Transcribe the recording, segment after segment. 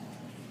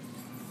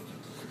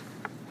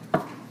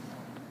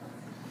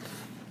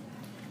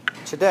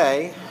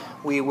Today,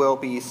 we will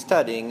be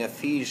studying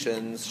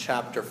Ephesians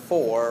chapter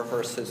 4,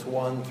 verses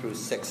 1 through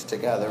 6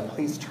 together.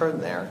 Please turn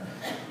there.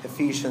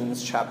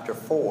 Ephesians chapter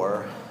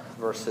 4,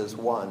 verses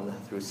 1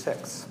 through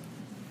 6.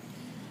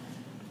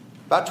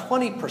 About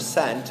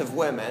 20% of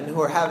women who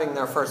are having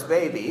their first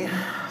baby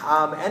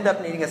end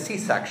up needing a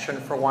C-section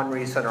for one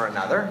reason or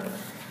another.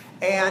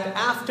 And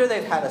after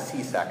they've had a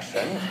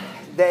C-section,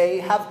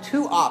 they have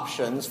two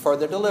options for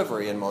their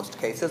delivery in most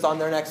cases on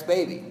their next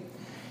baby.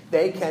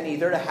 They can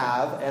either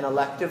have an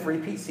elective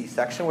repeat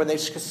C-section where they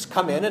just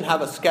come in and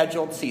have a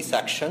scheduled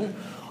C-section,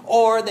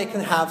 or they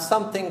can have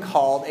something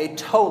called a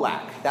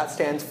TOLAC. That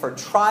stands for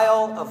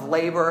Trial of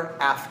Labor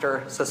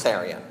After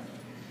Cesarean.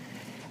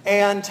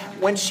 And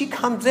when she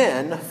comes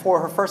in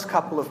for her first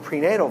couple of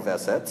prenatal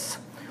visits,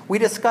 we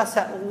discuss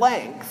at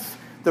length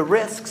the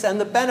risks and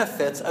the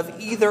benefits of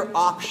either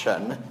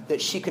option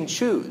that she can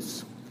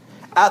choose.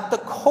 At the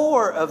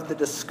core of the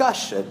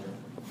discussion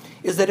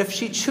is that if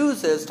she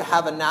chooses to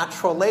have a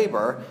natural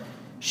labor,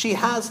 she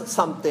has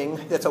something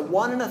that's a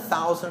 1 in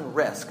 1,000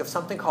 risk of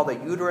something called a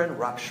uterine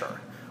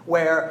rupture,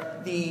 where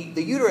the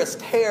uterus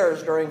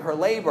tears during her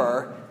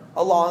labor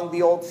along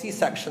the old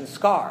C-section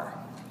scar.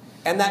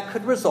 And that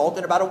could result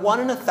in about a 1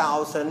 in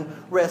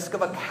 1,000 risk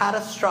of a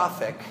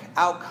catastrophic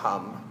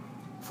outcome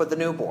for the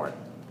newborn.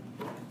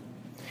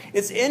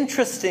 It's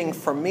interesting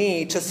for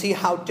me to see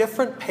how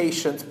different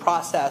patients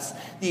process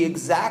the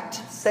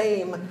exact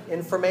same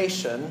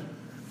information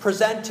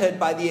presented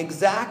by the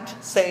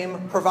exact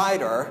same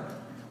provider,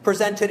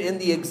 presented in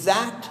the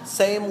exact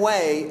same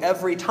way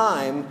every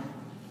time,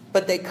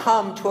 but they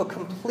come to a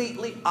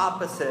completely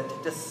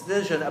opposite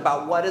decision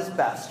about what is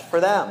best for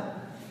them.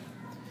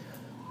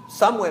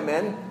 Some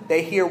women,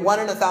 they hear 1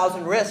 in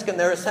 1,000 risk and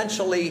they're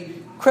essentially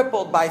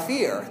crippled by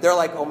fear. They're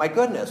like, oh my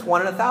goodness,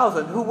 1 in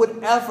 1,000, who would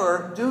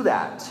ever do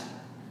that?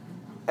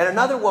 And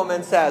another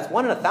woman says,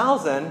 1 in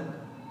 1,000?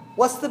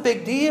 What's the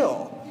big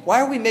deal? Why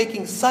are we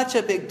making such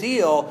a big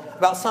deal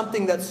about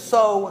something that's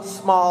so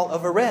small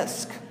of a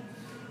risk?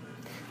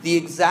 The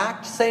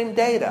exact same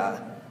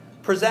data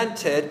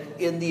presented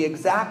in the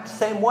exact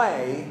same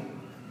way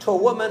to a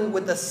woman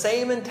with the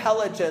same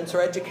intelligence or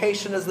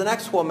education as the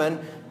next woman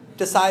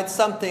decides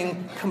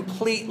something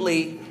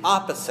completely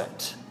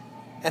opposite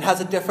and has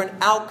a different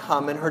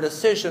outcome in her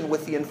decision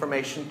with the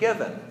information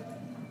given.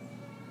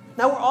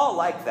 Now, we're all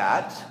like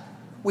that.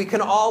 We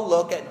can all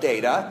look at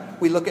data.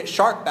 We look at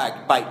shark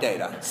bite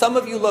data. Some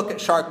of you look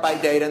at shark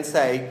bite data and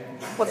say,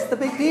 what's the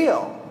big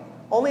deal?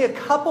 Only a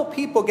couple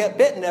people get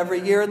bitten every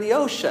year in the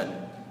ocean.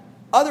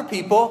 Other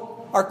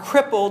people are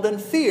crippled in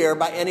fear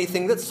by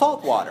anything that's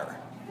saltwater.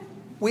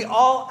 We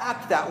all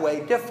act that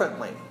way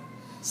differently.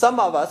 Some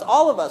of us,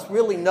 all of us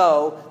really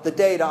know the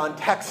data on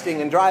texting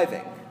and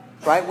driving,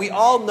 right? We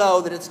all know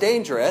that it's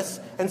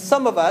dangerous, and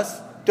some of us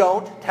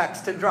don't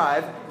text and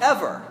drive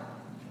ever.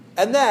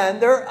 And then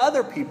there are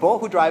other people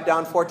who drive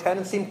down 410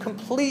 and seem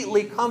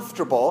completely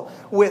comfortable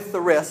with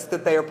the risk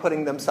that they are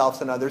putting themselves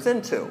and others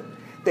into.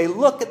 They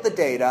look at the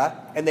data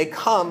and they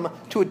come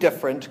to a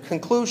different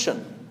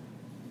conclusion.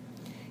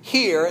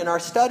 Here, in our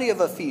study of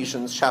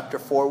Ephesians chapter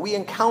 4, we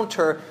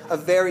encounter a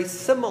very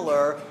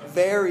similar,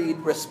 varied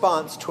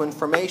response to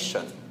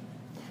information.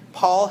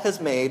 Paul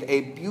has made a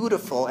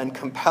beautiful and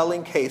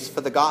compelling case for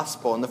the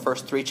gospel in the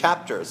first 3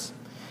 chapters.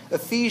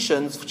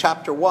 Ephesians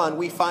chapter 1,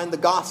 we find the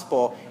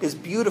gospel is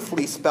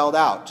beautifully spelled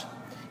out.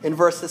 In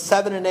verses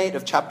 7 and 8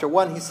 of chapter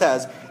 1, he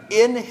says,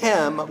 "In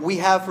him we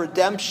have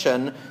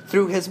redemption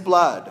through his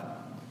blood,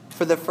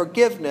 for the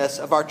forgiveness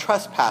of our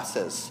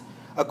trespasses,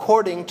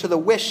 according to the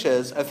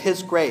wishes of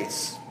his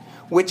grace,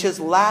 which is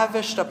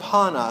lavished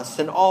upon us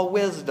in all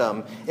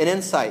wisdom and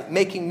insight,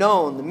 making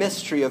known the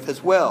mystery of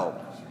his will,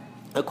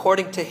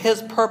 according to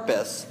his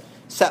purpose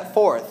set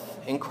forth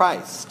in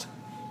Christ."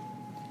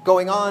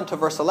 Going on to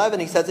verse 11,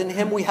 he says, "In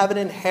him we have an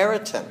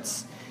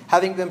inheritance,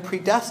 having been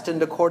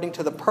predestined according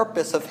to the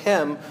purpose of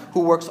him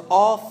who works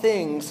all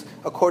things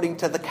according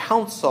to the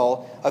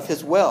counsel of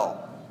his will."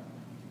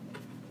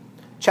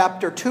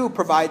 Chapter 2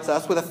 provides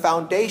us with a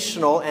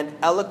foundational and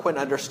eloquent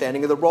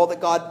understanding of the role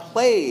that God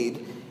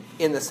played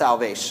in the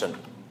salvation.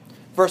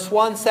 Verse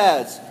 1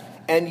 says,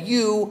 "And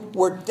you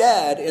were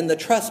dead in the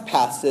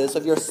trespasses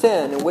of your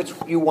sin in which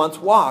you once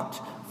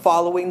walked,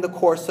 following the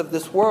course of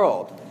this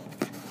world."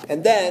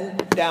 And then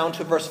down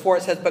to verse 4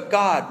 it says, "But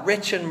God,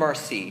 rich in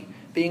mercy,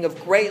 being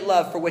of great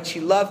love for which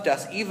he loved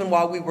us, even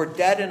while we were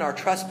dead in our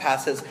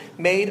trespasses,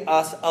 made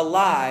us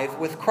alive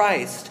with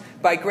Christ.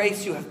 By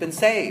grace you have been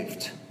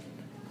saved."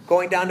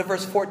 Going down to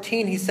verse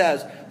 14 he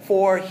says,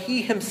 "For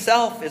he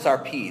himself is our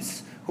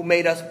peace, who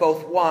made us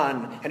both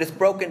one, and has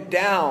broken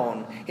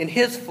down in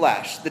his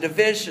flesh the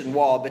division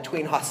wall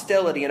between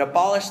hostility, and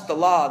abolished the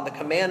law and the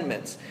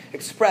commandments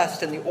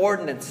expressed in the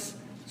ordinance,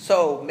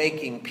 so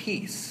making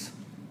peace."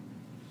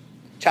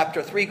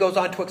 Chapter 3 goes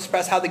on to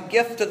express how the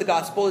gift of the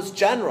gospel is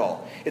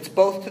general. It's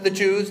both to the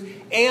Jews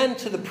and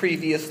to the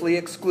previously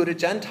excluded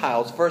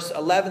Gentiles. Verse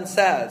 11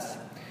 says,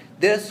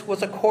 "This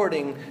was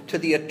according to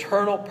the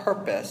eternal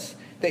purpose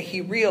that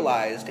he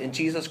realized in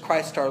Jesus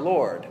Christ our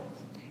Lord,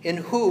 in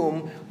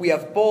whom we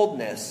have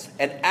boldness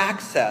and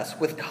access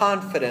with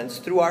confidence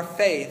through our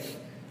faith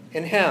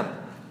in him.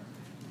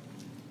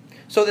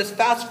 So this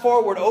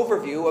fast-forward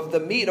overview of the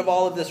meat of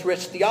all of this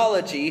rich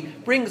theology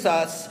brings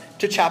us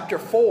to chapter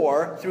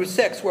 4 through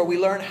 6, where we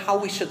learn how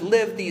we should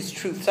live these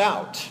truths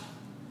out.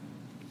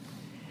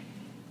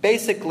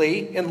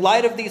 Basically, in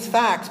light of these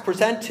facts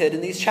presented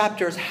in these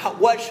chapters,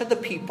 what should the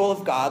people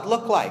of God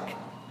look like?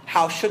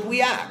 How should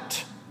we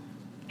act?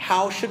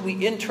 How should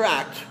we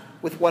interact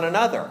with one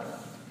another?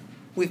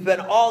 We've been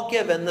all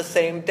given the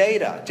same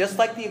data, just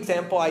like the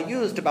example I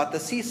used about the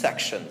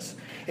C-sections.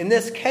 In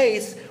this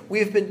case,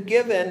 we've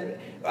been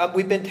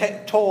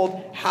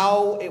told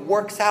how it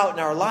works out in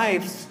our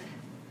lives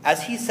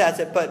as he says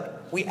it,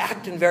 but we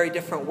act in very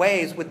different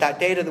ways with that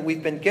data that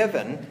we've been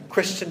given,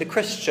 Christian to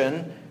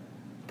Christian,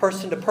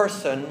 person to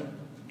person,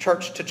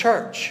 church to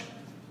church.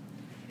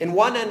 In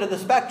one end of the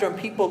spectrum,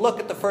 people look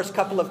at the first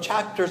couple of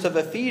chapters of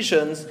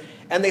Ephesians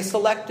and they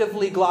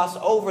selectively gloss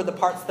over the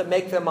parts that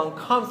make them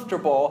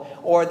uncomfortable,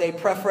 or they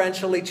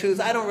preferentially choose,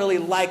 I don't really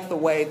like the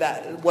way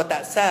what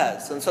that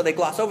says. And so they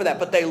gloss over that.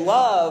 But they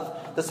love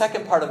the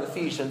second part of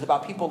Ephesians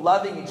about people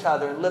loving each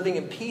other and living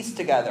in peace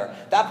together.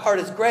 That part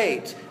is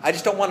great. I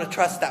just don't want to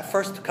trust that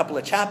first couple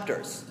of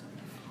chapters.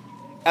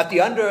 At the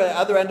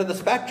other end of the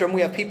spectrum,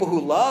 we have people who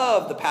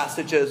love the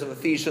passages of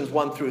Ephesians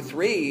 1 through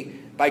 3.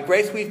 By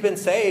grace we've been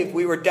saved.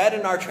 We were dead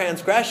in our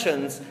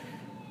transgressions.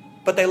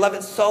 But they love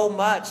it so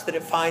much that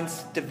it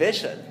finds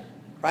division,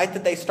 right?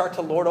 That they start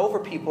to lord over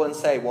people and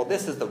say, well,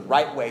 this is the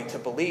right way to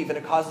believe. And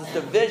it causes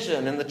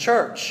division in the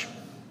church.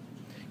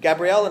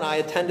 Gabrielle and I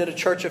attended a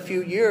church a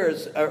few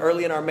years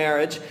early in our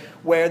marriage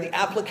where the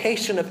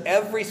application of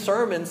every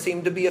sermon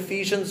seemed to be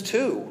Ephesians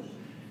 2.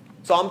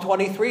 Psalm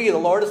 23, the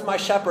Lord is my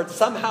shepherd,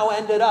 somehow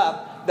ended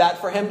up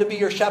that for him to be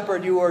your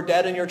shepherd, you were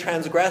dead in your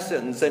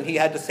transgressions and he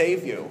had to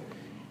save you.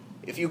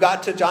 If you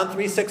got to John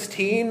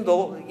 3:16,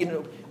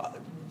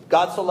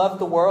 God so loved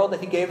the world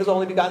that he gave his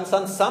only begotten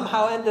son,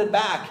 somehow ended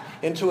back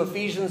into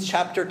Ephesians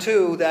chapter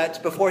 2,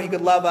 that before he could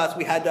love us,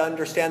 we had to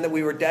understand that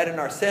we were dead in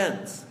our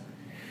sins.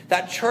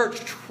 That church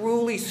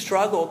truly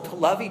struggled to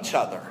love each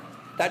other.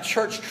 That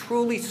church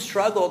truly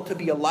struggled to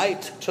be a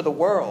light to the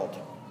world.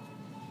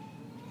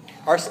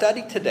 Our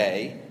study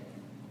today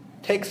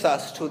takes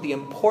us to the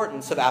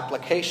importance of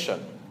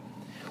application.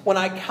 When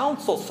I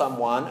counsel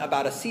someone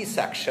about a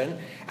C-section,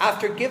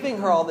 after giving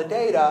her all the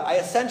data, I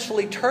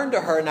essentially turn to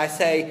her and I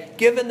say,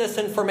 given this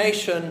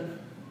information,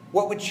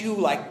 what would you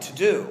like to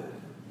do?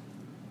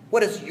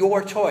 What is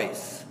your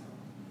choice?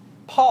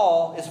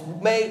 Paul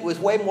was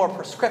way more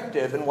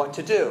prescriptive in what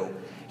to do.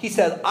 He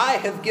says, I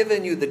have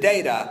given you the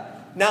data.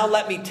 Now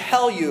let me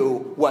tell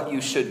you what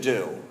you should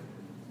do.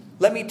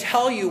 Let me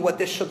tell you what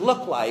this should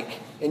look like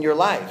in your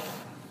life.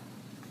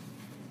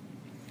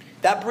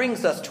 That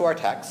brings us to our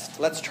text.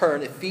 Let's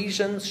turn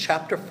Ephesians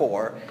chapter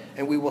 4,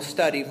 and we will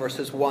study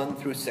verses 1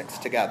 through 6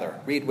 together.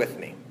 Read with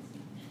me.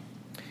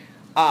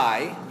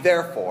 I,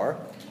 therefore,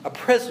 a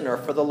prisoner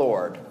for the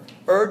Lord,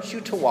 urge you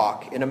to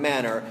walk in a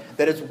manner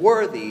that is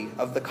worthy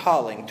of the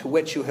calling to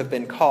which you have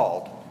been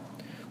called,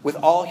 with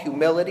all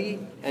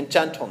humility and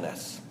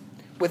gentleness,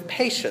 with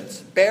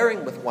patience,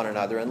 bearing with one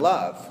another in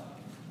love,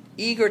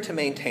 eager to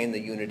maintain the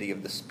unity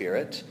of the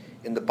Spirit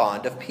in the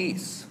bond of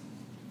peace.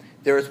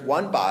 There is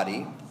one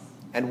body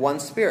and one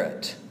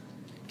Spirit,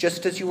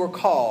 just as you were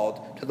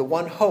called to the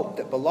one hope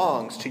that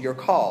belongs to your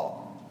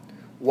call.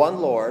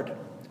 One Lord,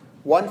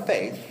 one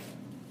faith,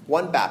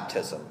 one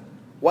baptism,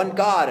 one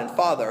God and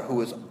Father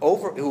who is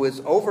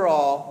over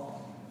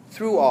all,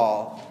 through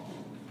all,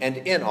 and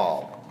in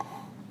all.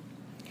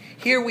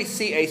 Here we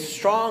see a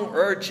strong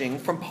urging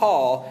from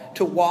Paul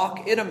to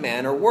walk in a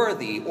manner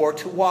worthy, or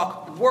to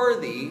walk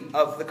worthy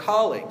of the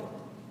calling.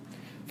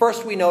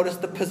 First, we notice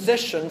the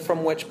position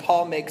from which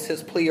Paul makes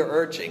his plea or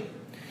urging.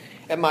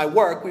 At my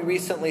work, we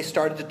recently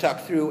started to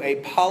talk through a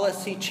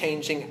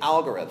policy-changing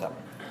algorithm,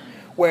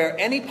 where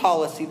any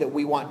policy that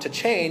we want to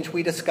change,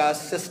 we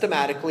discuss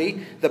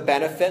systematically the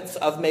benefits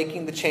of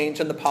making the change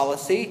in the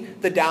policy,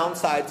 the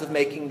downsides of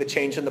making the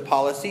change in the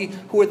policy,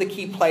 who are the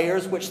key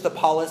players which the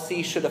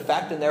policy should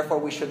affect, and therefore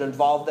we should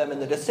involve them in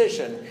the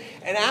decision.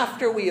 And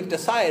after we have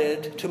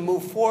decided to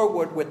move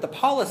forward with the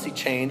policy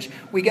change,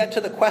 we get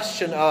to the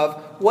question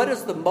of what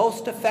is the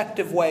most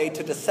effective way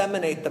to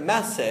disseminate the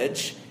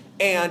message,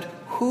 and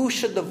who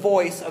should the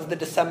voice of the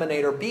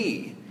disseminator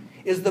be?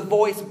 Is the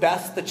voice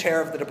best the chair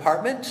of the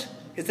department?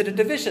 Is it a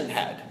division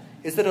head?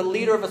 Is it a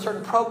leader of a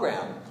certain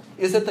program?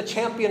 Is it the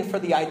champion for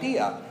the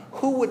idea?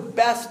 Who would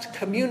best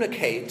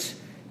communicate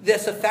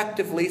this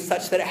effectively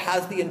such that it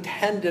has the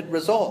intended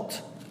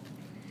result?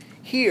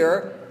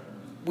 Here,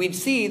 we'd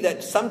see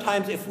that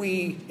sometimes if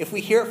we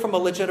hear it from a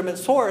legitimate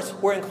source,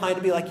 we're inclined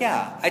to be like,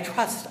 yeah, I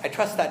trust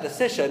that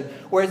decision.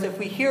 Whereas if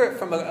we hear it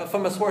from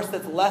a source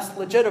that's less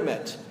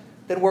legitimate,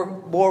 then we're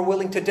more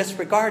willing to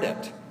disregard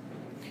it.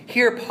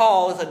 Here,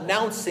 Paul is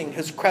announcing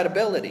his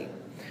credibility.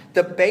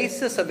 The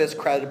basis of his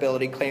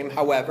credibility claim,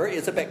 however,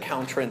 is a bit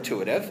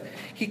counterintuitive.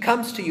 He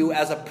comes to you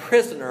as a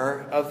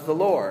prisoner of the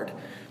Lord.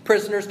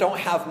 Prisoners don't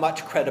have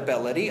much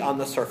credibility on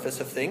the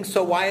surface of things,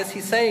 so why is he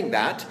saying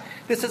that?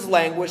 This is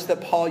language that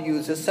Paul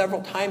uses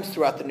several times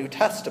throughout the New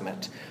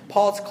Testament.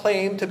 Paul's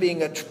claim to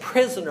being a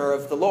prisoner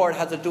of the Lord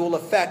has a dual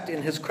effect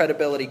in his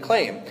credibility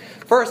claim.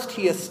 First,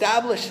 he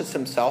establishes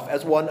himself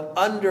as one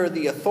under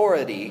the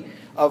authority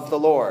of the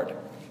Lord.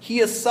 He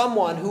is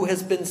someone who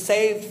has been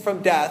saved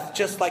from death,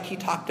 just like he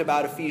talked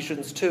about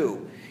Ephesians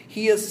 2.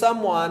 He is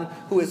someone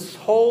who is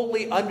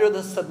wholly under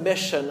the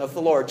submission of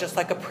the Lord, just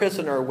like a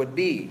prisoner would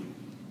be.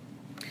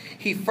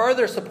 He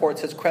further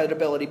supports his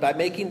credibility by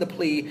making the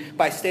plea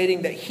by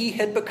stating that he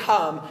had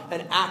become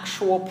an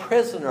actual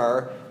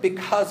prisoner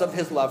because of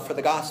his love for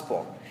the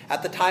gospel.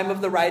 At the time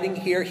of the writing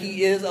here,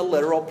 he is a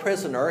literal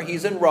prisoner.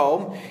 He's in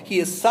Rome. He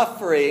is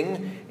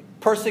suffering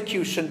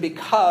persecution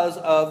because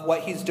of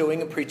what he's doing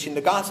in preaching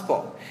the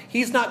gospel.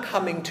 He's not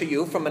coming to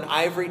you from an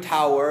ivory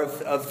tower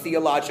of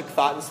theologic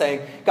thought and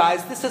saying,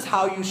 guys, this is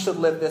how you should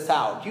live this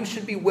out. You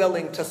should be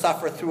willing to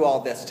suffer through all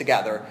this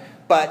together.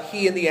 But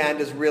he, in the end,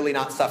 is really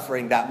not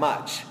suffering that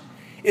much.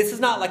 This is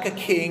not like a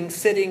king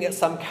sitting at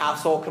some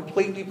castle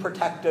completely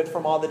protected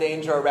from all the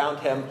danger around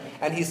him,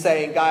 and he's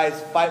saying, guys,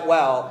 fight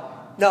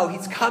well. No,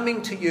 he's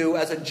coming to you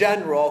as a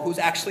general who's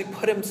actually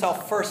put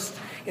himself first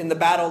in the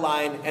battle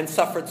line and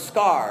suffered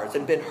scars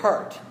and been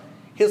hurt.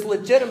 His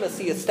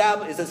legitimacy is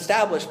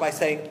established by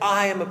saying,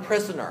 I am a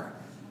prisoner.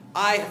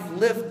 I have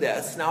lived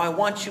this. Now I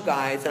want you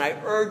guys, and I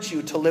urge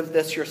you to live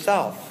this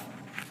yourself.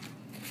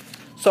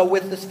 So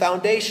with this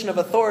foundation of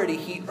authority,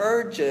 he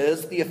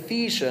urges the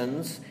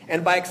Ephesians,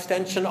 and by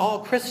extension all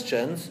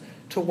Christians,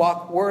 to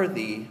walk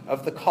worthy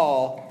of the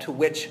call to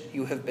which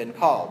you have been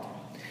called.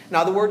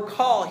 Now the word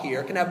call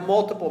here can have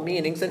multiple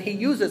meanings, and he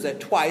uses it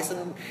twice,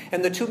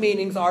 and the two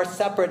meanings are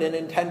separate and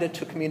intended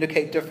to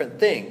communicate different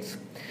things.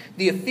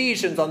 The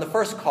Ephesians, on the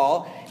first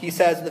call, he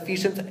says in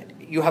Ephesians,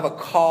 you have a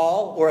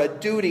call or a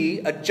duty,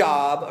 a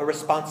job, a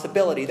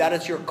responsibility. That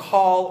is your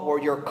call or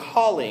your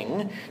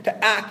calling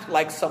to act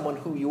like someone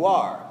who you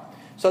are.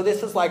 So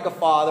this is like a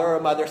father or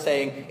a mother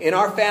saying, in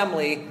our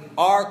family,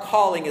 our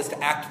calling is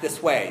to act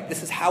this way.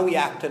 This is how we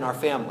act in our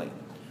family.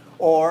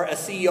 Or a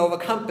CEO of a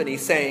company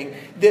saying,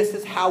 this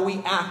is how we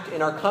act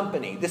in our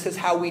company. This is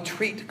how we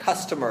treat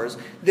customers.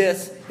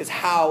 This is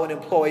how an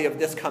employee of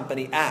this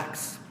company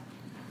acts.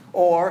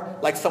 Or,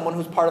 like someone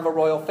who's part of a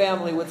royal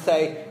family would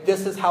say,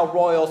 this is how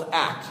royals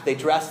act. They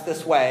dress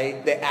this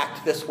way, they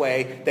act this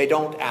way, they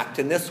don't act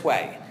in this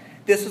way.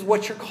 This is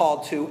what you're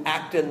called to,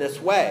 act in this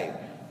way.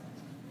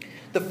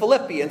 The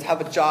Philippians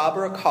have a job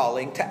or a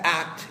calling to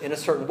act in a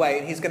certain way,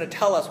 and he's going to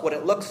tell us what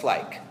it looks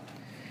like.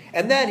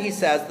 And then he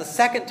says the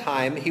second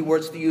time he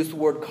wants to use the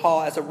word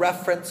call as a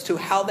reference to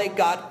how they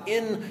got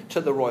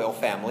into the royal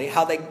family,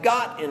 how they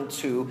got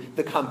into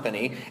the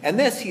company. And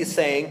this he's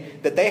saying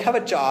that they have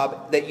a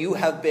job that you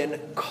have been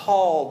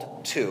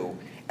called to.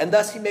 And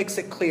thus he makes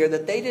it clear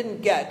that they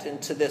didn't get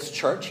into this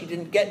church, he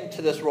didn't get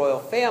into this royal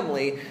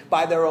family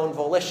by their own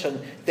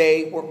volition.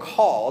 They were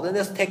called. And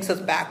this takes us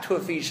back to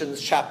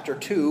Ephesians chapter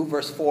 2,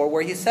 verse 4,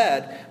 where he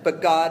said,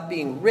 but God,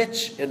 being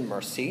rich in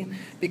mercy,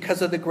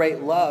 because of the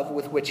great love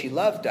with which he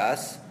loved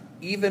us,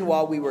 even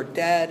while we were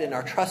dead in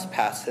our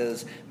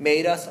trespasses,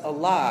 made us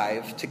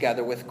alive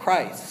together with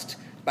Christ.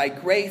 By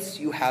grace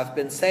you have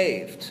been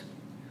saved.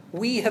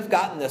 We have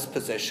gotten this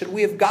position,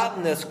 we have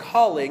gotten this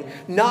calling,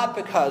 not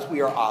because we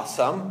are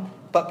awesome,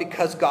 but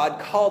because God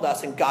called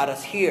us and got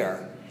us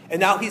here. And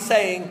now he's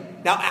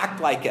saying, now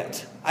act like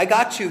it. I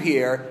got you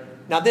here.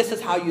 Now this is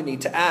how you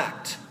need to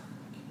act.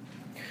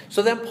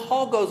 So then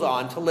Paul goes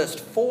on to list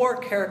 4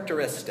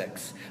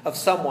 characteristics of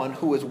someone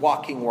who is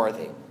walking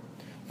worthy.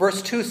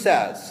 Verse 2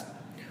 says,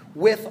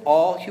 with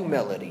all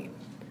humility,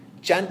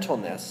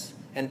 gentleness,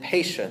 and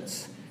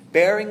patience,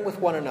 bearing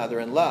with one another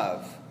in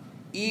love,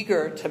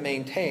 eager to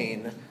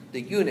maintain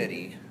the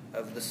unity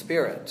of the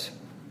Spirit.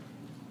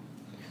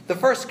 The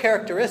first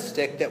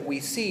characteristic that we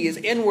see is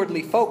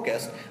inwardly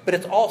focused, but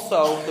it's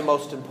also the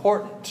most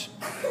important: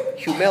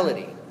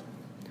 humility.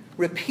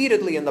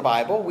 Repeatedly in the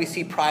Bible, we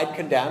see pride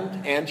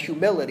condemned and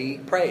humility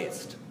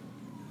praised.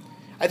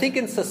 I think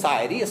in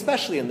society,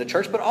 especially in the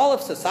church, but all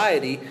of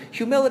society,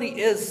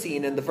 humility is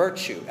seen in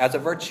as a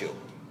virtue.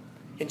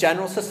 In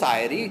general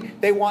society,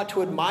 they want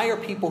to admire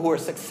people who are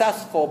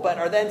successful, but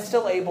are then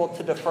still able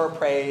to defer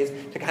praise,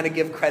 to kind of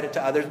give credit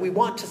to others. We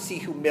want to see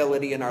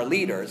humility in our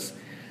leaders.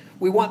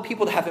 We want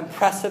people to have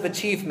impressive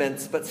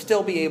achievements, but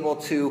still be able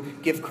to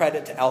give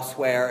credit to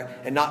elsewhere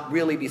and not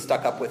really be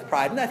stuck up with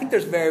pride. And I think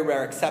there's very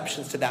rare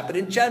exceptions to that. But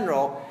in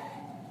general,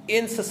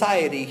 in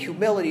society,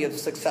 humility of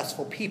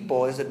successful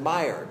people is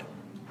admired.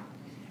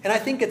 And I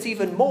think it's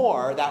even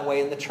more that way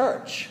in the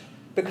church,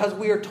 because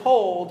we are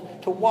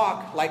told to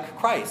walk like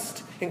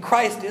Christ. And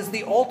Christ is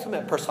the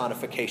ultimate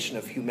personification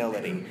of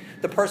humility.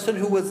 The person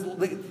who was,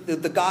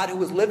 the God who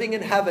was living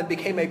in heaven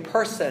became a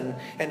person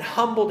and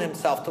humbled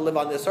himself to live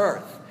on this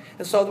earth.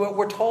 And so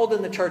we're told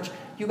in the church,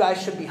 you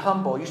guys should be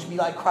humble. You should be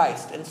like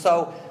Christ. And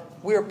so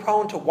we're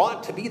prone to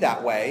want to be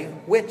that way,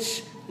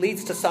 which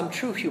leads to some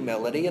true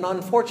humility, and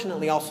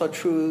unfortunately also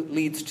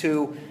leads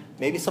to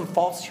maybe some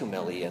false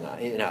humility in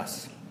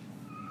us.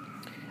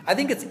 I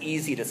think it's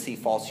easy to see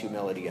false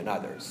humility in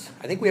others.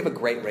 I think we have a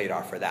great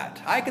radar for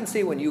that. I can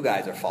see when you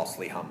guys are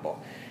falsely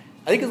humble.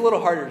 I think it's a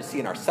little harder to see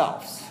in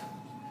ourselves.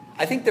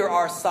 I think there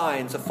are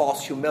signs of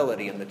false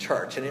humility in the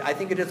church, and I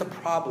think it is a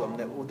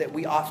problem that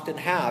we often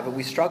have and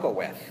we struggle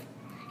with.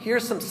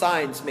 Here's some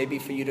signs maybe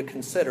for you to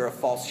consider of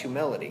false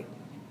humility.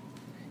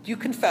 Do you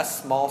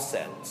confess small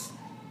sins,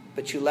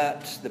 but you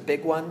let the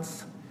big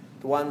ones,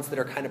 the ones that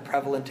are kind of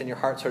prevalent in your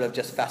heart, sort of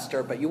just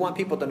fester, but you want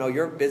people to know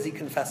you're busy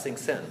confessing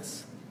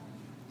sins?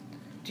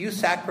 Do you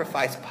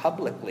sacrifice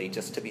publicly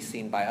just to be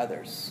seen by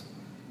others?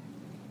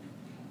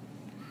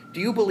 Do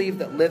you believe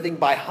that living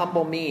by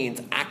humble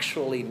means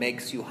actually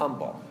makes you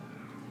humble?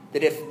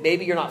 That if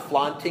maybe you're not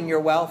flaunting your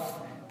wealth,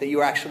 that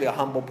you're actually a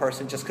humble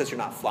person just because you're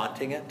not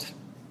flaunting it?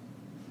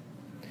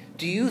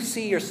 Do you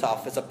see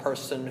yourself as a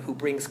person who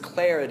brings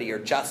clarity or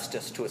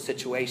justice to a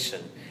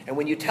situation? And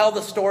when you tell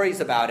the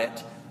stories about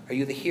it, are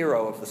you the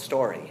hero of the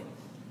story?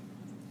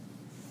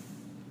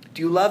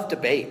 Do you love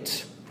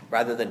debate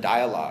rather than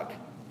dialogue?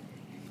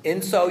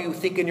 And so you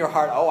think in your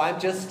heart, I'm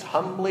just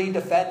humbly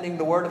defending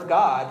the word of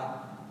God,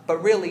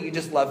 but really you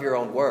just love your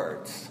own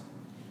words.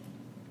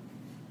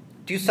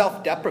 Do you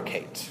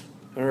self-deprecate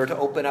in order to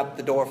open up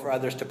the door for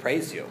others to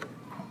praise you?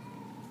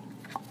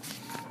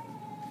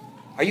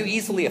 Are you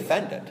easily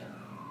offended?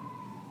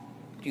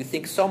 Do you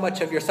think so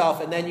much of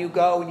yourself and then you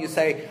go and you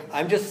say,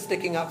 I'm just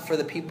sticking up for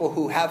the people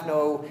who have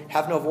no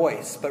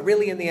voice, but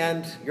really in the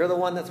end, you're the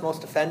one that's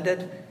most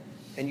offended,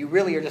 and you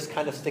really are just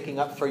kind of sticking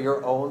up for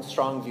your own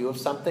strong view of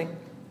something?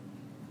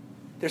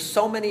 There's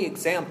so many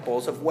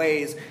examples of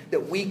ways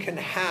that we can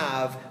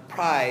have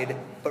pride,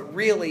 but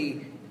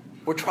really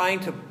we're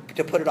trying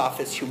to put it off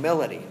as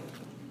humility.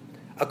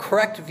 A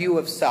correct view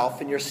of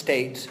self and your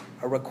state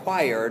are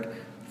required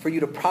for you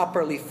to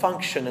properly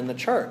function in the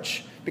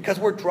church, because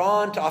we're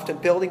drawn to often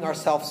building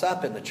ourselves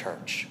up in the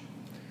church.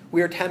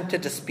 We are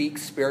tempted to speak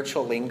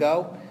spiritual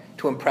lingo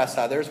to impress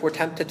others. We're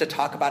tempted to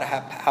talk about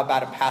how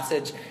about a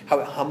passage, how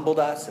it humbled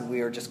us, and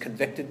we are just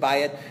convicted by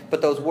it.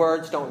 But those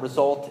words don't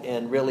result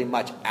in really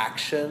much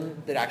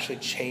action that actually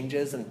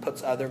changes and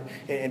puts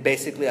and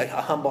basically a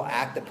humble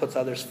act that puts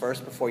others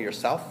first before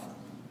yourself.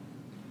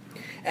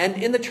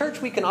 And in the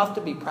church, we can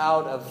often be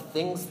proud of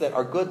things that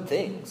are good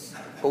things,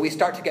 but we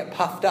start to get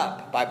puffed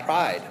up by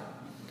pride.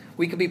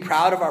 We could be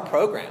proud of our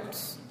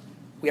programs.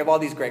 We have all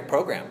these great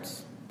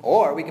programs.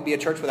 Or we could be a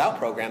church without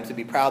programs and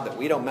be proud that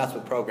we don't mess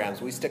with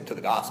programs. We stick to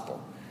the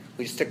gospel.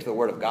 We just stick to the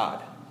word of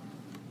God.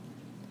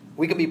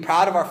 We can be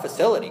proud of our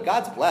facility.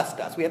 God's blessed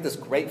us. We have this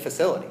great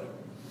facility.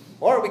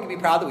 Or we can be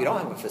proud that we don't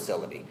have a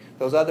facility.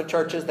 Those other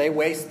churches, they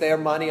waste their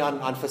money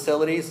on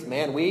facilities.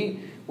 Man, we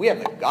have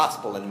the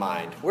gospel in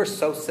mind. We're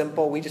so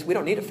simple. We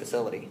don't need a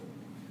facility.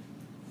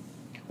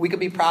 We could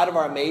be proud of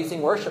our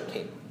amazing worship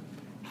team.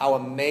 How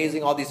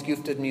amazing all these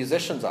gifted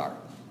musicians are.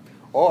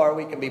 Or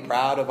we can be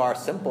proud of our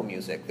simple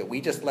music, that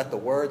we just let the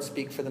words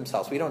speak for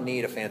themselves. We don't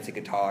need a fancy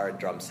guitar and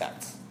drum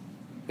sets.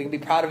 We can be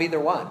proud of either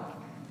one.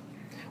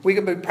 We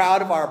can be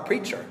proud of our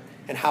preacher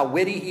and how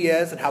witty he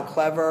is and how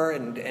clever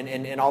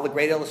and all the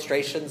great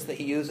illustrations that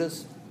he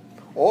uses.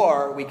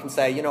 Or we can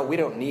say, we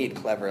don't need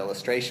clever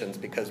illustrations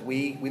because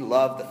we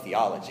love the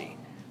theology.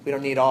 We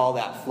don't need all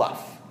that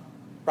fluff,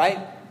 right?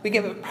 We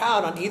can be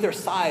proud on either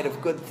side of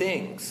good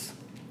things.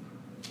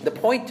 The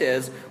point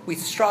is, we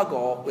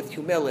struggle with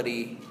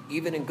humility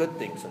even in good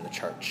things in the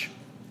church.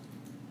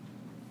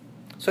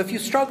 So if you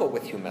struggle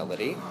with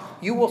humility,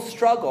 you will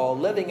struggle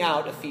living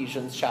out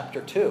Ephesians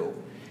chapter 2.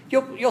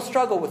 You'll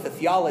struggle with the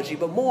theology,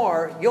 but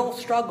more, you'll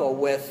struggle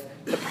with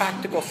the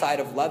practical side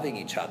of loving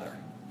each other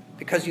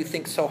because you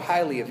think so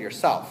highly of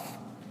yourself.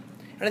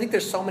 And I think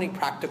there's so many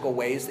practical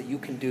ways that you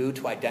can do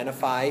to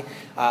identify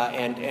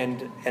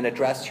and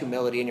address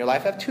humility in your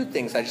life. I have two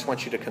things I just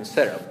want you to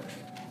consider.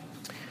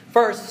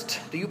 First,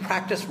 do you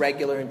practice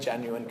regular and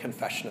genuine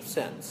confession of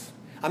sins?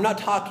 I'm not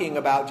talking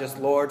about just,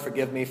 Lord,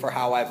 forgive me for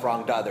how I've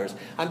wronged others.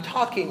 I'm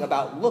talking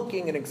about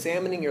looking and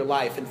examining your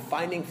life and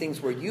finding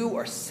things where you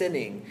are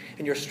sinning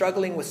and you're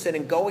struggling with sin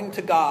and going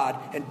to God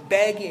and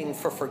begging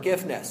for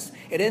forgiveness.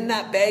 And in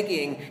that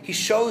begging, he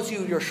shows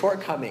you your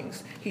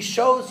shortcomings. He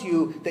shows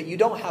you that you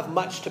don't have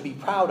much to be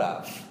proud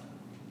of.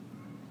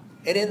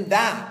 And in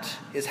that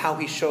is how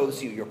he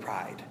shows you your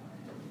pride.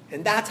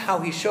 And that's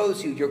how he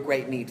shows you your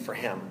great need for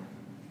him.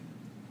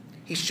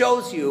 He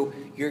shows you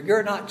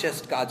you're not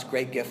just God's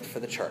great gift for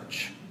the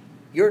church.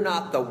 You're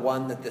not the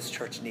one that this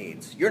church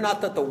needs. You're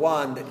not the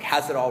one that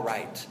has it all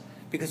right.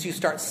 Because you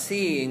start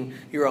seeing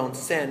your own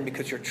sin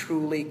because you're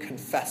truly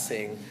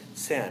confessing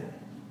sin.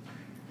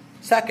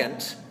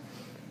 Second,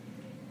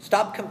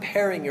 stop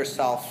comparing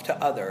yourself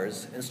to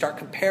others and start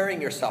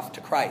comparing yourself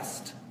to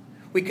Christ.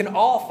 We can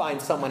all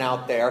find someone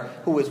out there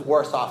who is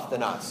worse off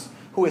than us,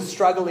 who is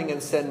struggling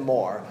in sin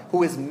more,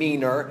 who is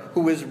meaner,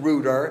 who is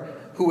ruder,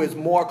 who is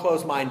more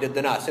close-minded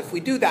than us. If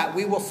we do that,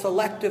 we will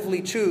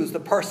selectively choose the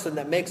person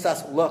that makes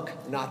us look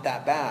not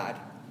that bad.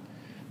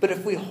 But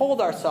if we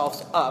hold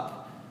ourselves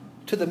up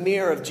to the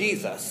mirror of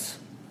Jesus,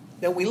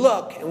 then we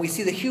look and we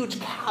see the huge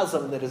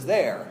chasm that is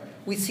there.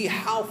 We see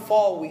how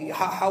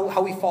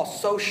we fall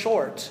so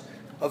short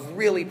of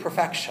really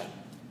perfection.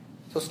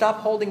 So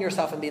stop holding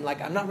yourself and being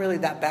like, I'm not really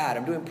that bad.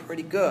 I'm doing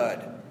pretty good.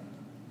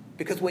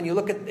 Because when you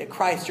look at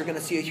Christ, you're going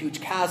to see a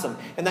huge chasm.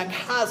 And that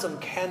chasm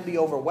can be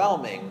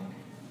overwhelming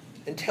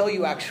until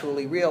you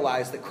actually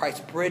realize that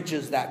Christ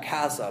bridges that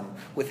chasm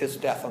with his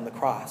death on the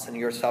cross and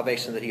your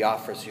salvation that he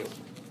offers you.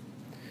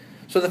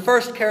 So the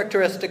first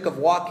characteristic of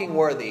walking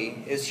worthy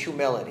is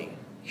humility.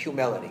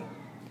 Humility.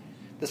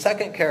 The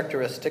second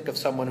characteristic of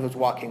someone who's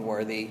walking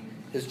worthy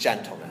is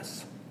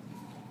gentleness.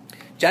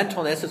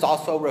 Gentleness is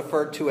also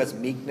referred to as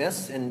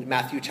meekness in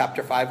Matthew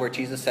chapter 5, where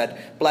Jesus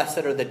said, blessed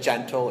are the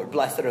gentle, or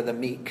blessed are the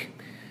meek.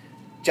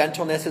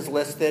 Gentleness is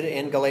listed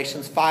in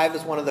Galatians 5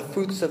 as one of the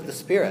fruits of the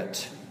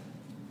Spirit.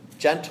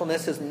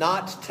 Gentleness is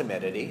not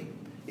timidity.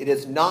 It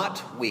is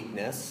not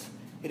weakness.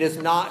 It is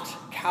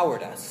not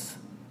cowardice.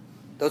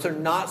 Those are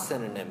not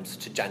synonyms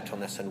to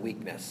gentleness and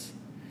weakness.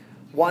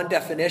 One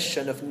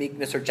definition of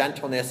meekness or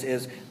gentleness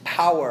is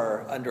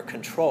power under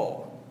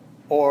control.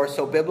 Or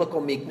so biblical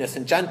meekness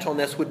and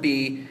gentleness would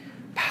be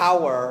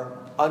power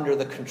under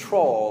the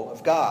control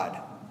of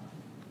God.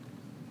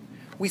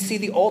 We see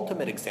the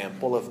ultimate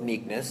example of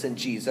meekness in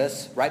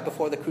Jesus right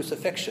before the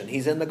crucifixion.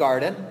 He's in the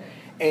garden,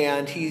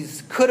 and he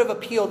could have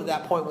appealed at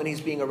that point when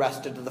he's being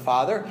arrested to the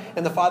Father,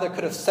 and the Father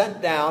could have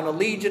sent down a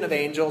legion of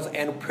angels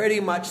and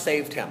pretty much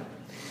saved him.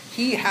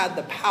 He had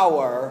the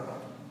power,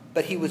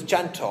 but he was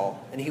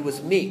gentle and he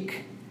was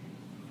meek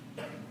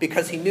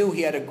because he knew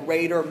he had a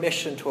greater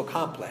mission to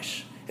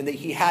accomplish and that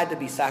he had to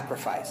be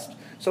sacrificed.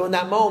 So in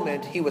that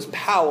moment, he was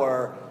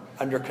power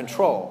under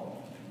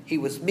control. He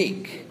was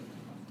meek.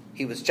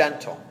 He was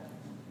gentle.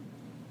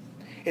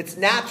 It's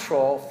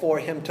natural for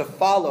him to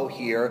follow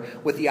here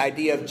with the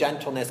idea of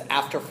gentleness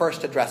after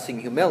first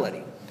addressing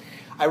humility.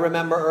 I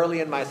remember early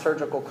in my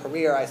surgical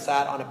career, I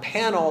sat on a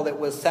panel that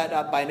was set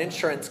up by an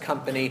insurance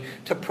company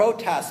to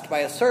protest by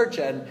a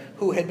surgeon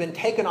who had been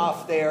taken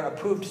off their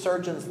approved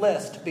surgeons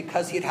list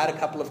because he'd had a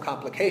couple of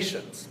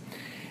complications.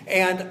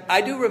 And I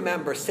do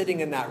remember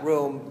sitting in that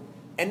room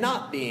and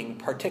not being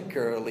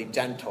particularly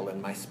gentle in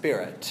my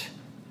spirit,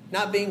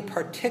 not being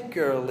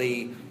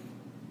particularly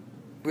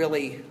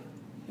really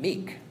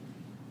meek.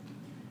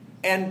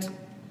 And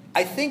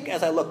I think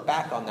as I look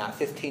back on that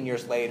 15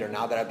 years later,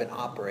 now that I've been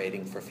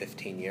operating for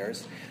 15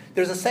 years,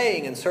 there's a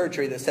saying in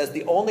surgery that says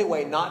the only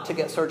way not to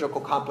get surgical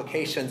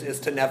complications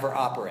is to never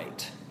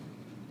operate.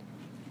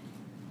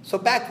 So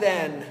back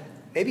then,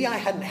 maybe I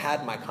hadn't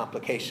had my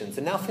complications.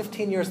 And now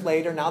 15 years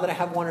later, now that I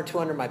have one or two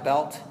under my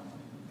belt,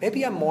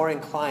 maybe I'm more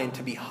inclined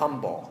to be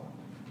humble.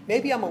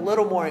 Maybe I'm a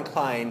little more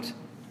inclined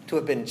to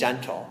have been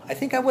gentle. I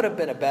think I would have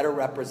been a better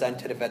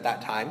representative at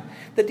that time.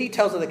 The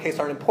details of the case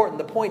aren't important.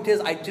 The point is,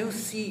 I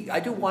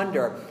do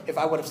wonder if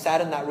I would have sat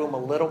in that room a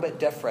little bit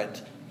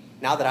different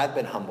now that I've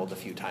been humbled a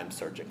few times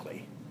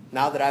surgically,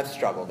 now that I've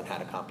struggled and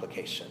had a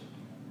complication.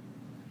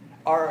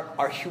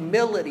 Our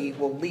humility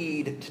will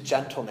lead to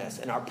gentleness,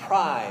 and our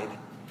pride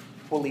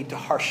will lead to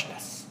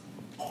harshness.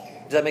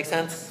 Does that make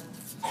sense?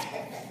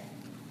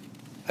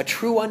 A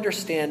true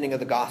understanding of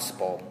the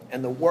gospel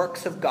and the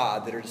works of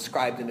God that are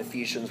described in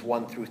Ephesians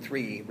 1 through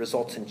 3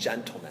 results in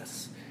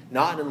gentleness,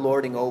 not in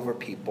lording over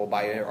people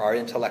by our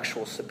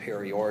intellectual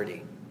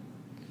superiority.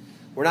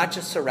 We're not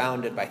just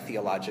surrounded by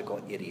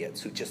theological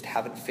idiots who just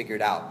haven't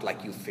figured out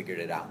like you've figured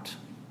it out.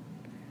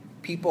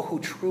 People who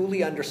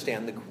truly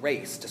understand the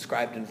grace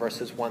described in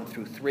verses 1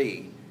 through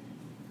 3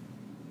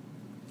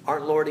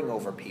 aren't lording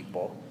over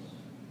people.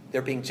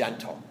 They're being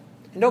gentle.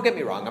 And don't get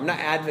me wrong, I'm not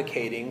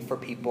advocating for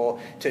people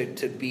to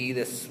be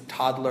this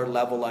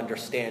toddler-level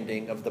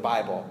understanding of the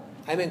Bible.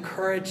 I'm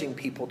encouraging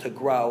people to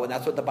grow, and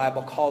that's what the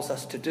Bible calls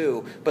us to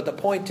do. But the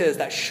point is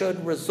that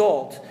should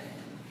result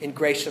in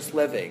gracious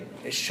living.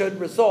 It should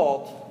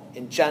result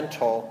in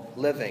gentle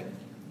living.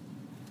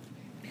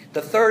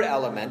 The third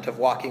element of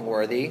walking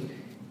worthy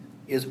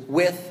is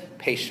with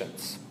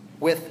patience.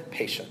 With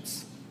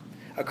patience.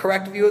 A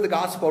correct view of the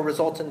gospel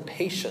results in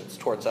patience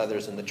towards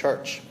others in the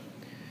church.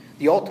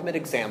 The ultimate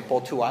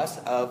example to us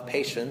of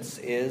patience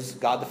is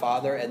God the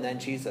Father and then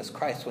Jesus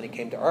Christ when he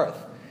came to earth.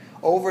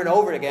 Over and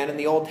over again in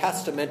the Old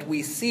Testament,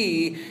 we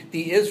see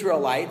the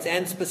Israelites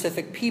and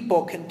specific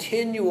people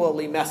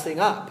continually messing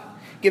up,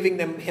 giving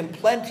him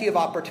plenty of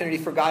opportunity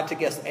for God to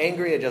get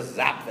angry and just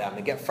zap them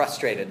and get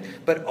frustrated.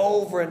 But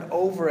over and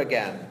over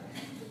again,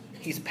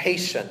 he's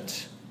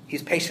patient.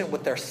 He's patient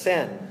with their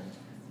sin,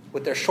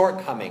 with their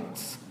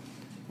shortcomings,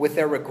 with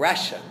their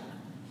regression,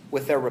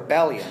 with their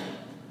rebellion,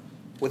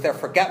 with their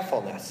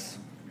forgetfulness,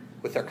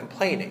 with their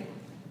complaining.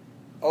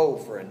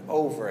 Over and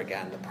over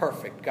again, the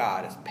perfect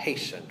God is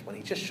patient when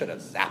he just should have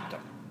zapped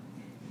them,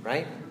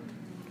 right?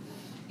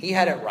 He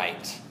had it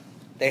right.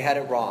 They had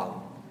it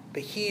wrong.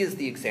 But he is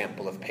the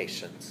example of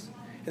patience.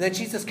 And then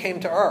Jesus came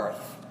to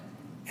earth,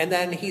 and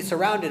then he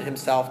surrounded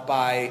himself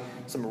by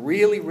some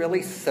really,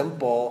 really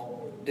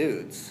simple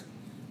dudes.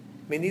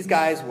 I mean, these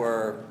guys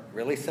were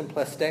really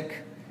simplistic.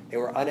 They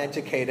were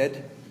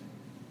uneducated.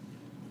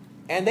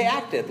 And they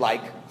acted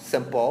like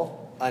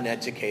simple,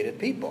 uneducated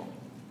people.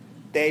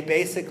 They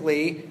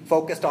basically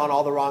focused on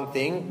all the wrong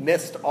thing,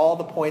 missed all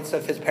the points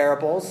of his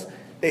parables,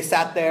 They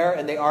sat there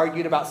and they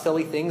argued about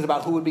silly things,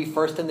 about who would be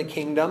first in the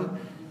kingdom.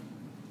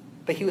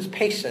 But he was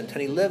patient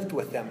and he lived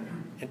with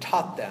them and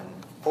taught them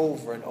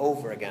over and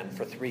over again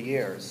for 3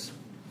 years.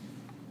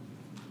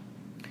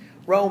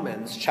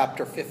 Romans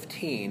chapter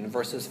 15,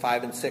 verses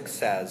 5 and 6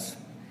 says,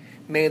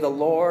 "May the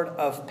Lord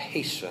of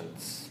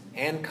patience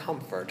and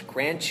comfort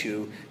grant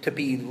you to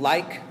be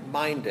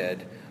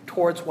like-minded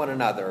towards one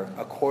another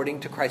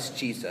according to Christ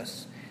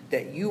Jesus,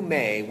 that you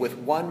may with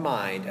one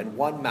mind and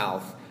one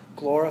mouth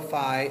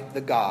glorify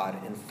the God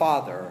and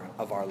Father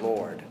of our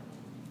Lord."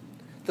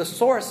 The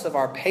source of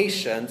our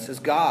patience is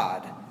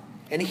God,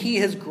 and he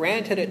has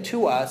granted it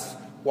to us.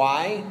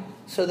 Why?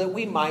 So that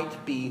we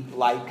might be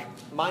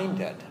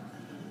like-minded.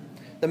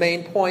 The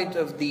main point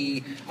of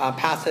the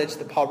passage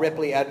that Paul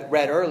Ripley had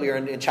read earlier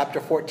in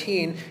chapter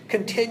 14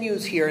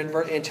 continues here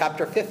in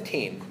chapter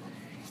 15.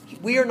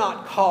 We are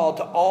not called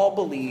to all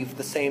believe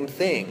the same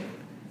thing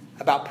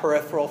about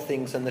peripheral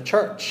things in the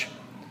church.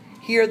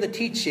 Here the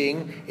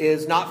teaching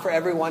is not for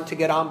everyone to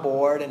get on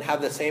board and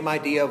have the same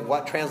idea of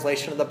what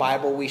translation of the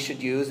Bible we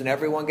should use, and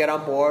everyone get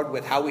on board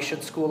with how we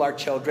should school our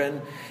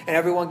children, and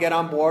everyone get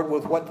on board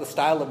with what the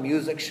style of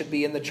music should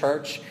be in the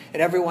church,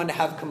 and everyone to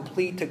have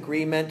complete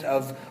agreement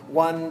of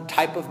one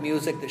type of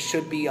music that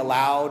should be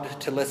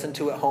allowed to listen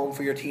to at home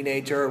for your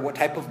teenager, or what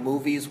type of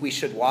movies we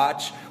should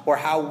watch, or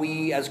how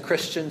we as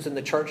Christians in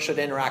the church should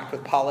interact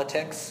with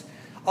politics.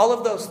 All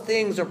of those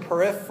things are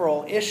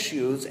peripheral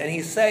issues, and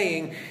he's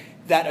saying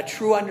that a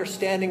true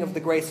understanding of the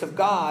grace of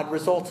God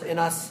results in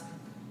us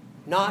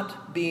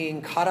not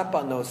being caught up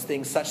on those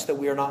things such that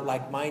we are not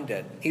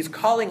like-minded. He's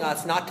calling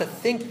us not to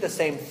think the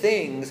same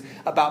things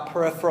about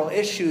peripheral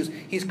issues.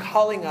 He's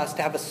calling us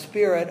to have a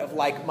spirit of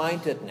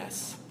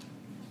like-mindedness,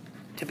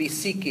 to be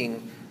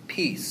seeking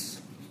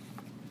peace.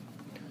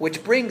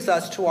 Which brings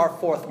us to our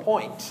fourth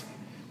point,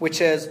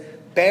 which is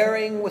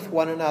bearing with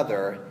one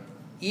another,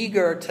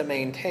 eager to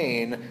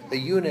maintain the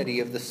unity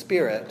of the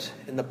Spirit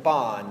in the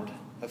bond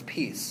of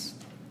peace.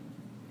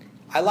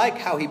 I like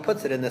how he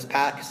puts it in this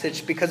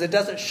passage because it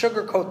doesn't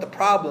sugarcoat the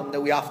problem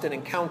that we often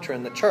encounter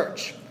in the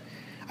church.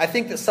 I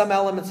think that some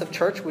elements of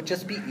church would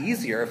just be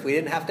easier if we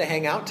didn't have to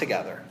hang out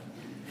together.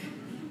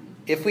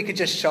 If we could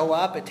just show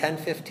up at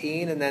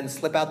 10:15 and then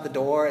slip out the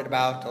door at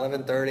about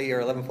 11:30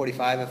 or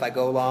 11:45 if I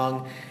go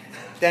long,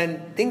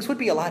 then things would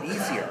be a lot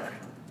easier.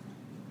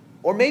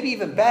 Or maybe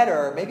even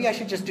better, maybe I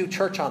should just do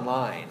church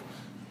online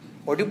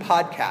or do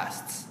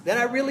podcasts. Then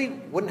I really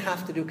wouldn't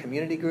have to do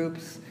community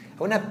groups.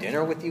 I wouldn't have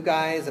dinner with you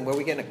guys and where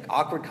we get in an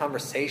awkward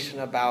conversation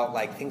about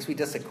things we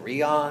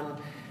disagree on.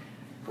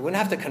 We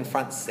wouldn't have to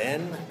confront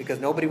sin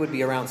because nobody would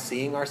be around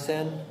seeing our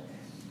sin.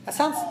 That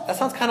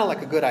sounds kind of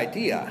like a good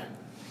idea.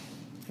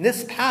 And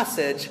this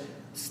passage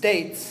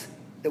states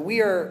that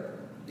we are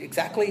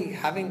exactly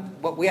having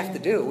what we have to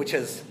do, which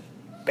is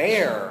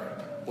bear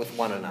with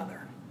one another.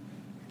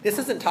 This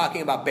isn't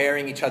talking about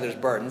bearing each other's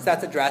burdens.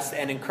 That's addressed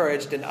and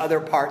encouraged in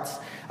other parts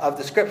of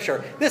the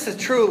scripture. This is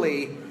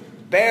truly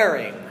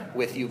bearing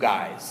with you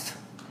guys.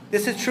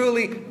 This is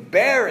truly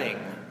bearing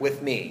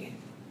with me.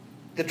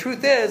 The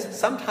truth is,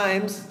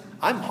 sometimes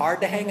I'm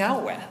hard to hang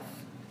out with.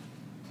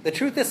 The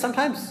truth is,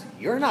 sometimes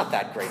you're not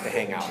that great to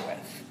hang out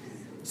with.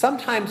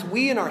 Sometimes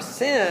we in our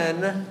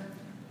sin,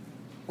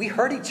 we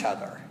hurt each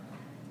other.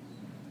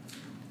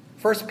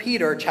 1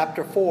 Peter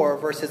chapter 4,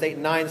 verses 8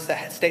 and 9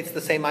 states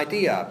the same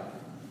idea.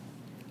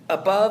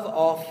 Above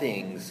all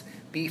things,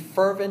 be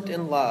fervent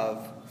in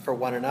love for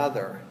one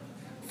another,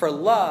 for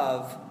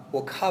love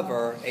will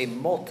cover a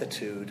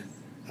multitude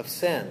of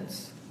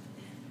sins.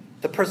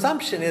 The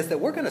presumption is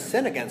that we're going to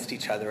sin against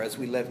each other as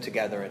we live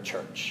together in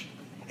church.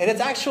 And it's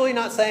actually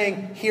not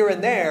saying here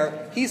and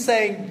there. He's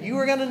saying you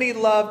are going to need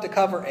love to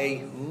cover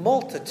a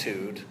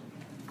multitude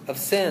of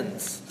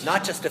sins,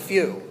 not just a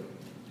few.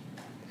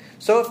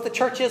 So if the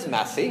church is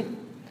messy,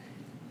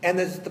 and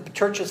the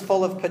church is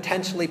full of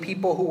potentially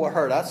people who will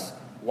hurt us,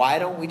 why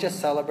don't we just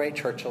celebrate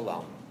church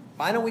alone?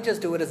 Why don't we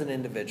just do it as an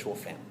individual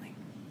family?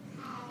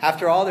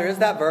 After all, there is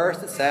that verse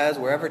that says,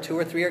 wherever 2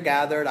 or 3 are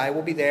gathered, I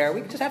will be there.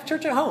 We can just have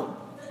church at home.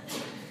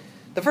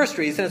 The first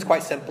reason is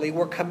quite simply,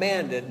 we're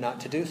commanded not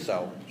to do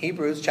so.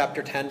 Hebrews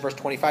chapter 10, verse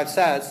 25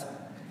 says,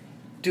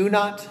 do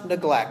not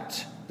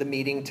neglect the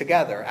meeting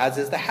together, as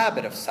is the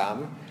habit of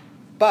some,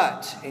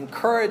 but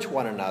encourage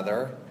one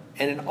another,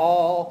 and in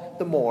all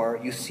the more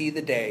you see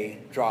the day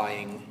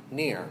drawing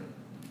near.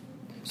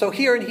 So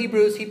here in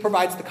Hebrews, he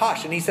provides the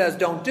caution. He says,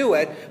 don't do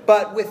it.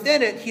 But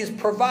within it, he's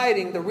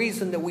providing the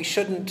reason that we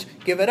shouldn't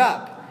give it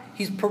up.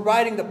 He's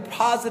providing the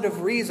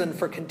positive reason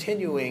for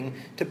continuing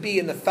to be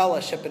in the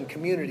fellowship and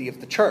community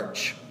of the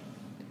church.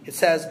 It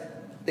says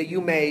that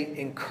you may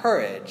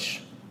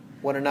encourage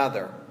one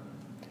another.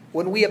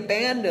 When we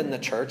abandon the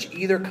church,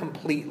 either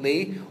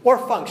completely or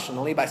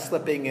functionally by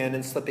slipping in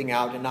and slipping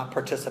out and not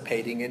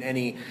participating in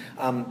any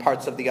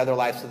parts of the other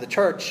lives of the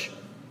church,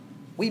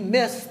 we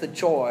miss the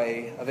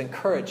joy of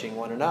encouraging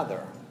one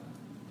another.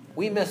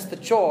 We miss the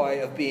joy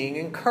of being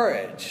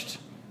encouraged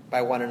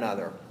by one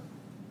another.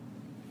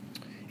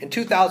 In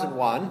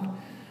 2001,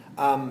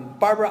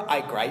 Barbara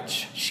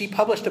Eichreich, she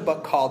published a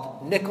book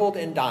called Nickeled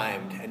and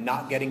Dimed and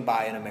Not Getting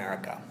By in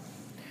America.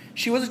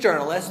 She was a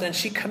journalist, and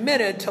she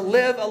committed to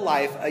live a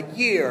life a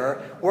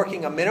year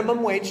working a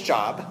minimum wage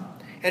job,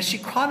 and she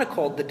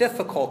chronicled the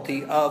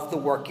difficulty of the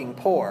working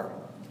poor.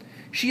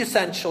 She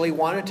essentially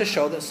wanted to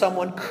show that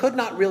someone could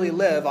not really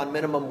live on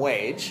minimum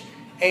wage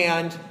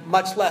and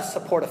much less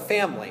support a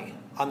family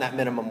on that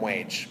minimum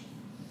wage.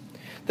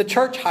 The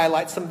church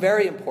highlights some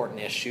very important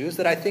issues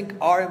that I think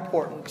are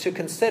important to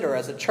consider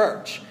as a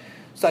church,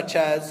 such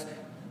as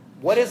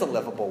what is a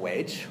livable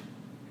wage?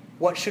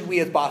 What should we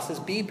as bosses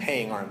be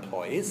paying our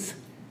employees?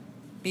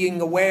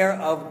 Being aware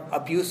of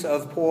abuse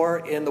of poor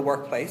in the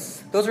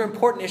workplace. Those are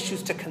important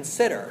issues to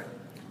consider.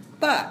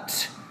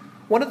 But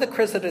one of the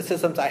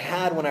criticisms I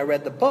had when I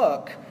read the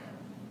book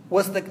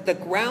was that the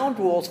ground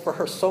rules for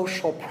her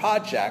social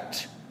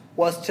project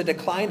was to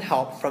decline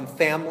help from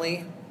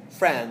family,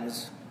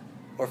 friends,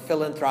 or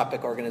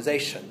philanthropic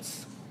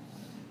organizations.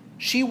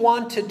 She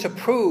wanted to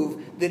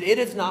prove that it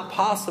is not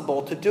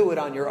possible to do it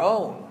on your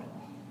own.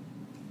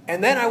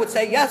 And then I would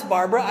say, yes,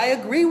 Barbara, I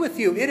agree with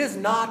you. It is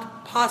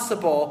not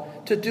possible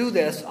to do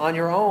this on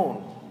your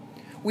own.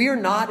 We are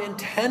not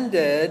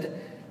intended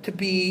to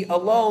be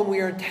alone. We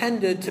are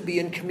intended to be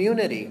in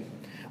community.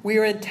 We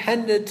are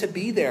intended to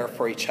be there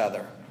for each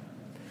other.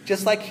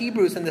 Just like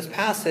Hebrews in this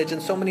passage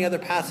and so many other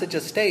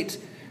passages states,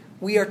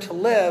 we are to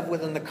live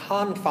within the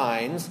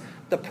confines,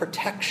 the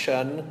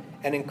protection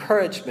and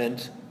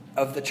encouragement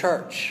of the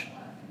church,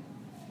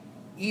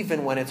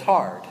 even when it's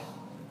hard,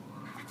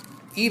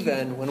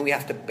 even when we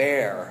have to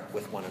bear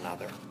with one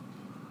another.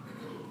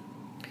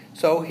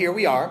 So here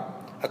we are.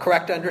 A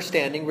correct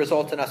understanding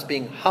results in us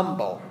being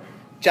humble,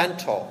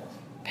 gentle,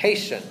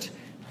 patient,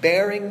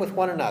 bearing with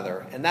one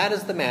another, and that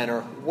is the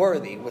manner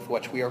worthy with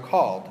which we are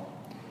called.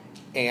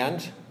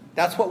 And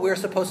that's what we're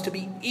supposed to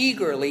be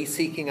eagerly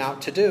seeking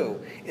out to do,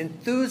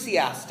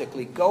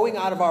 enthusiastically going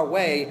out of our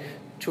way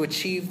to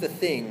achieve the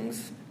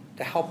things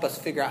to help us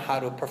figure out how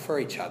to prefer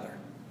each other.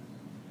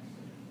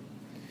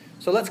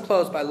 So let's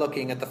close by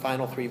looking at the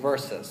final 3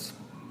 verses.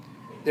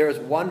 There is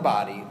one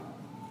body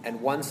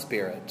and one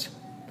Spirit,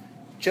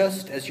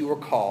 just as you were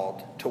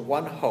called to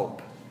one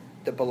hope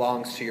that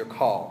belongs to your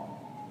call.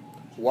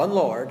 One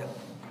Lord,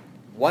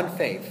 one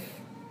faith,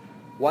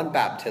 one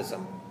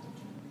baptism,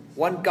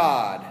 one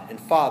God and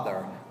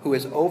Father who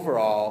is over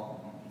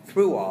all,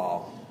 through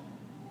all,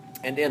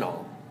 and in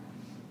all.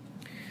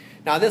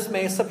 Now this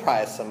may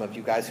surprise some of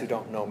you guys who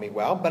don't know me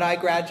well, but I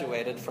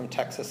graduated from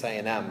Texas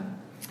A&M.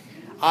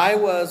 I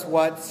was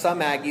what some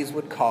Aggies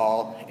would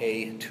call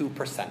a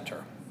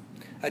 2%er.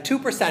 A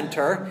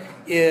 2%er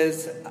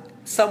is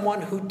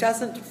someone who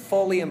doesn't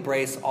fully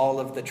embrace all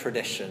of the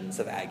traditions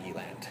of Aggie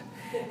land.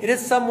 It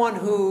is someone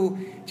who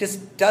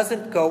just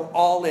doesn't go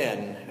all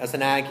in as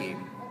an Aggie.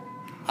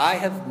 I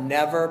have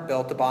never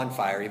built a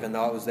bonfire, even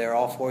though I was there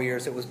all 4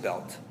 years it was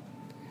built.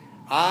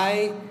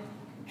 I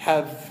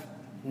have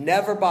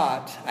never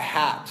bought a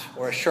hat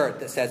or a shirt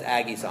that says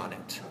Aggies on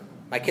it.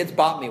 My kids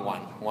bought me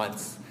one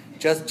once,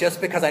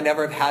 just because I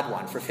never have had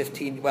one for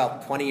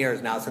 20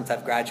 years now since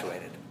I've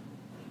graduated.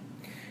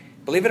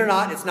 Believe it or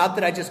not, it's not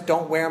that I just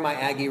don't wear my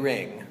Aggie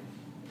ring.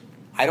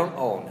 I don't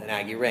own an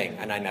Aggie ring,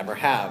 and I never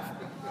have.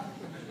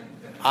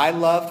 I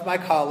loved my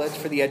college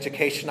for the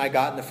education I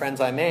got and the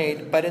friends I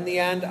made, but in the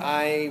end,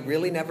 I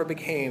really never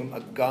became a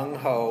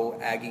gung-ho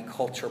Aggie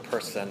culture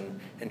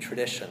person and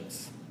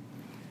traditions.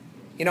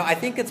 You know, I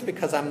think it's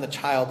because I'm the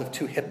child of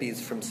 2 hippies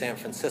from San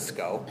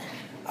Francisco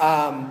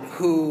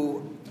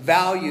who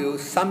value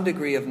some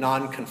degree of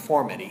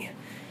nonconformity.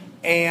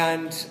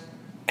 And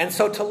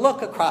so to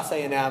look across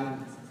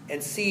A&M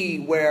and see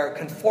where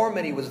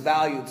conformity was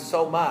valued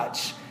so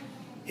much,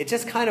 it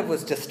just kind of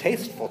was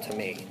distasteful to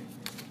me.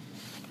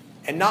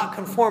 And not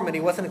conformity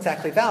wasn't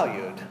exactly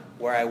valued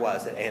where I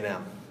was at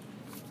A&M.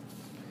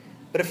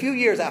 But a few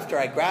years after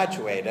I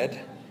graduated,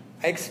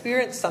 I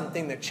experienced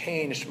something that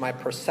changed my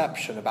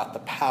perception about the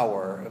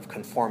power of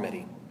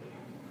conformity.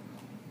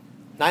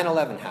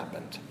 9/11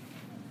 happened.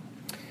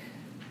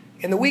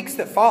 In the weeks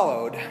that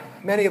followed,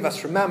 many of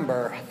us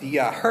remember the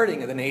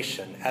hurting of the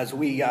nation as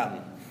we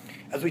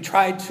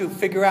tried to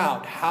figure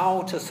out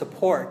how to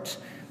support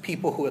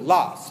people who had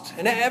lost.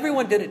 And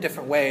everyone did it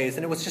different ways,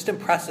 and it was just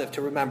impressive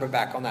to remember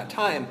back on that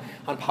time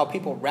on how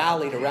people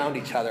rallied around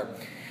each other.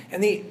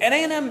 And at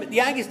A&M, the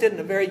Aggies did it in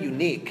a very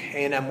unique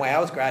A&M way.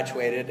 I was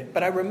graduated,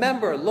 but I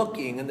remember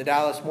looking in the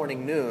Dallas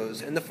Morning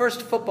News, in the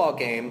first football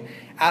game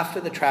after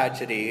the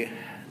tragedy,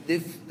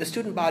 the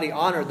student body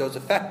honored those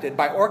affected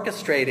by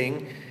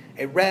orchestrating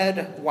a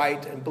red,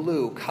 white, and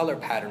blue color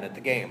pattern at the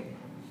game.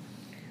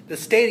 The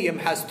stadium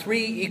has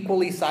 3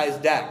 equally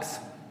sized decks,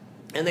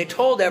 and they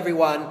told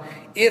everyone,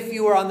 if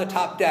you are on the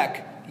top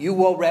deck, you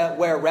will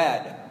wear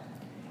red.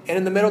 And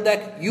in the middle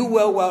deck, you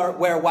will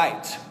wear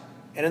white.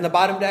 And in the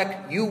bottom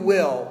deck, you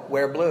will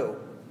wear blue.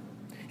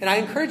 And I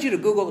encourage you to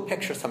Google the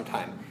picture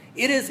sometime.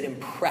 It is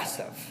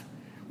impressive.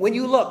 When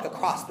you look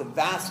across the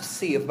vast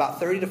sea of about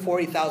 30 to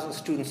 40,000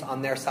 students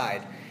on their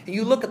side, and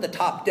you look at the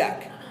top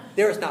deck,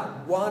 there is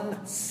not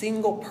one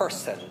single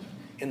person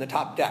in the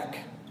top deck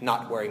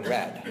not wearing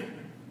red.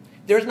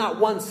 There's not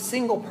one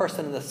single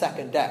person in the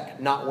second deck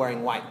not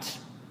wearing white.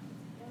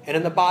 And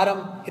in the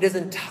bottom, it is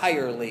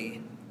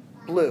entirely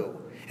blue.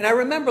 And I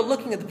remember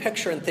looking at the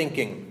picture and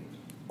thinking,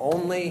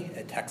 only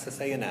at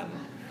Texas A&M,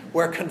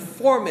 where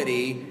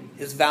conformity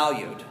is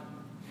valued.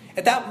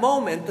 At that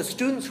moment, the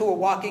students who were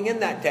walking in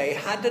that day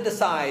had to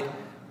decide,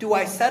 do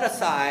I set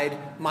aside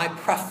my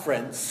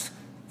preference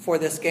for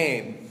this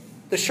game?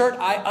 The shirt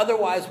I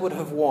otherwise would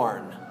have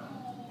worn.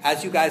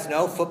 As you guys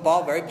know,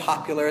 football, very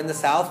popular in the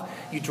South.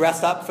 You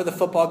dress up for the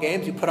football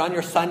games. You put on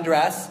your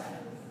sundress.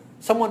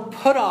 Someone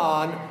put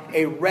on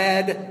a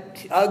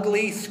red,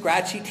 ugly,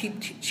 scratchy,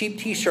 cheap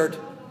t-shirt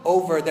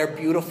over their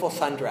beautiful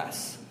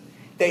sundress.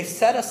 They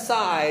set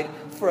aside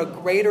for a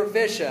greater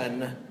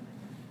vision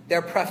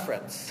their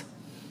preference.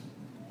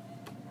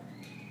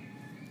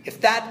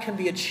 If that can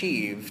be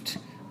achieved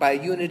by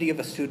a unity of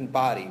a student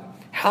body,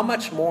 how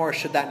much more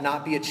should that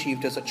not be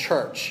achieved as a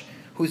church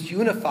who's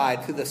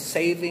unified through the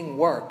saving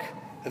work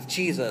of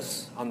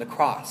Jesus on the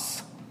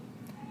cross?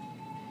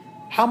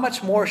 How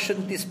much more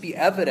shouldn't this be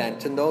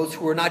evident in those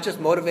who are not just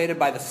motivated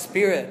by the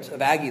spirit of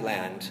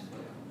Aggieland,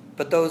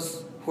 but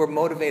those who are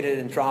motivated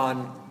and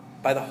drawn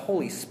by the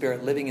Holy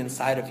Spirit living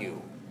inside of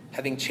you,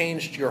 having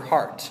changed your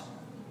heart?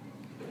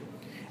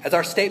 As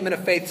our statement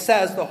of faith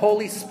says, the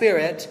Holy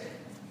Spirit,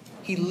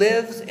 he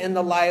lives in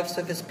the lives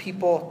of his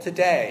people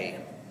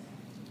today,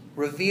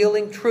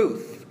 revealing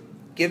truth,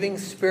 giving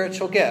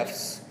spiritual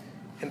gifts,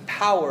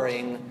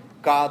 empowering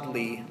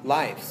godly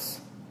lives.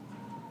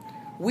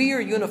 We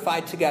are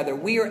unified together.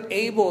 We are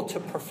able to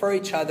prefer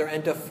each other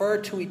and defer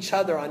to each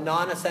other on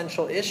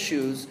non-essential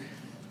issues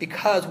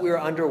because we are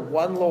under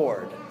one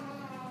Lord,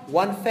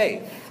 one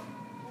faith,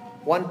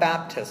 one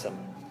baptism,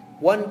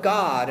 one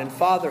God and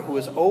Father who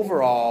is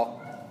over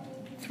all,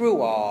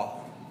 through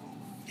all,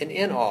 and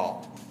in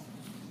all.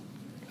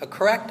 A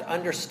correct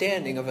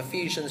understanding of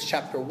Ephesians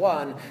chapter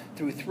 1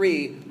 through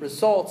 3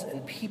 results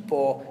in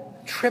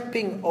people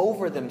tripping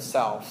over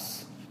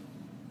themselves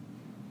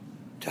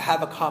to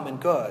have a common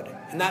good.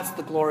 And that's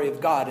the glory of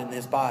God in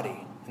his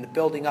body and the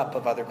building up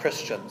of other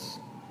Christians.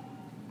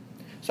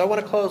 So I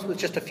want to close with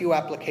just a few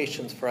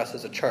applications for us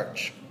as a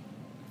church.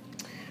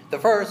 The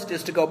first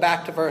is to go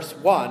back to verse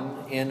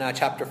 1 in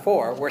chapter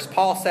 4, where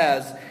Paul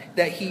says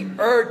that he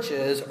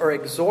urges or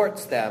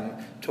exhorts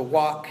them to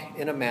walk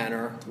in a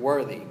manner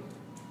worthy.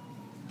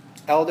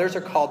 Elders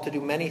are called to do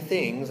many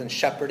things in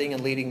shepherding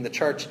and leading the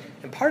church,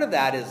 and part of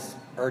that is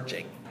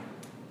urging.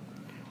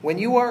 When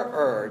you are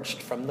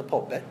urged from the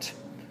pulpit,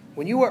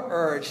 when you are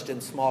urged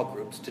in small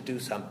groups to do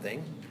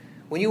something,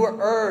 when you are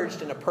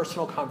urged in a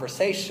personal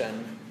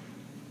conversation,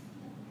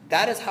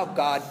 that is how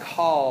God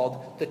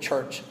called the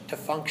church to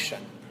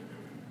function.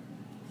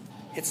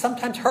 It's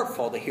sometimes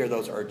hurtful to hear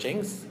those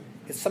urgings.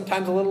 It's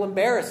sometimes a little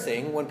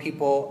embarrassing when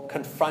people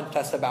confront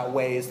us about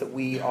ways that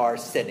we are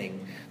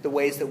sinning, the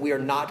ways that we are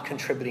not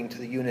contributing to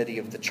the unity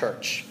of the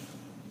church.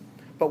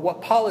 But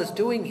what Paul is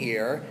doing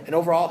here, and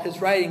over all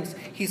his writings,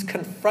 he's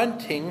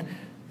confronting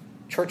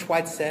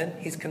church-wide sin,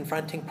 he's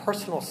confronting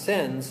personal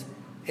sins,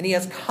 and he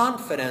has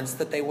confidence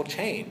that they will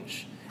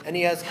change. And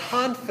he has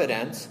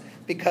confidence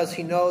because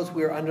he knows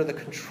we are under the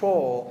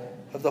control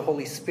of the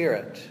Holy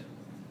Spirit,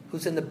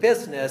 who's in the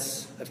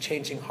business of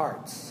changing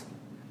hearts.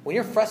 When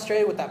you're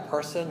frustrated with that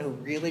person who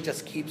really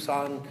just keeps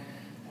on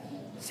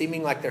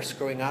seeming like they're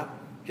screwing up,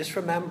 just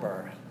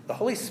remember, the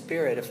Holy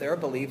Spirit, if they're a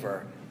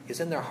believer, is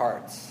in their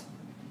hearts,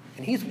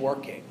 and he's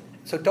working.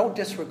 So don't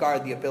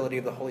disregard the ability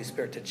of the Holy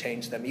Spirit to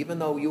change them, even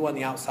though you on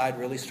the outside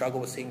really struggle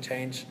with seeing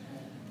change.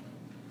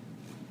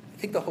 I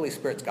think the Holy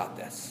Spirit's got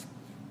this.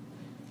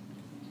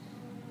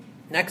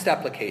 Next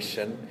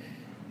application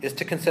is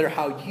to consider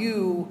how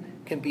you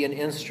can be an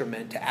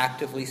instrument to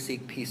actively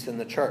seek peace in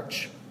the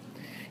church.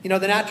 You know,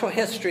 the natural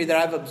history that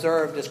I've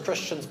observed as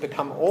Christians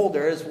become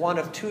older is one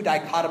of two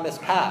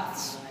dichotomous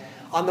paths.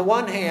 On the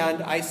one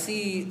hand, I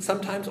see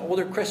sometimes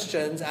older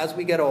Christians as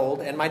we get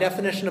old, and my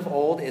definition of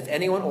old is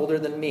anyone older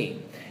than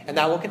me. And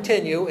that will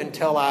continue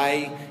until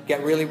I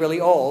get really, really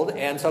old.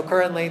 And so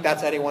currently,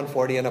 that's anyone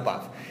 40 and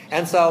above.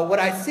 And so what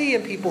I see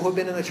in people who've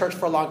been in the church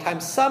for a long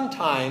time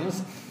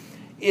sometimes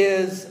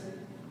is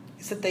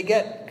that they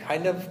get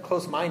kind of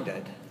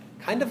close-minded,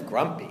 kind of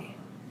grumpy,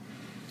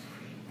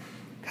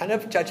 kind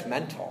of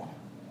judgmental.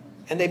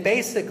 And they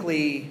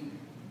basically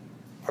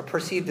are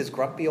perceived as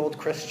grumpy old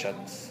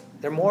Christians.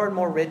 They're more and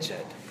more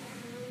rigid.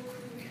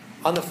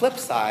 On the flip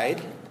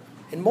side,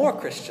 in more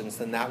Christians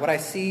than that, what I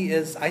see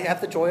is I have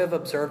the joy of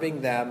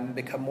observing them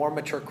become more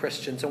mature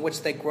Christians in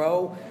which they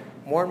grow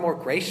more and more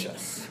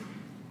gracious,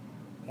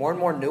 more and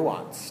more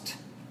nuanced,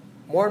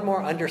 more and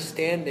more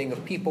understanding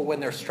of people when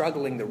they're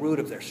struggling, the root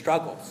of their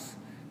struggles.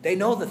 They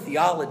know the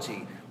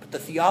theology, but the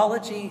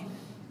theology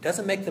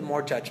doesn't make them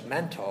more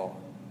judgmental.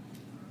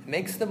 It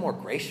makes them more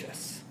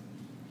gracious.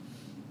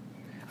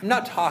 I'm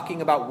not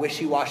talking about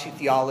wishy-washy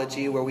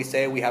theology where we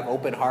say we have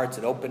open hearts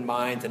and open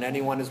minds and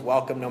anyone is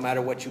welcome no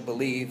matter what you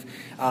believe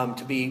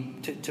to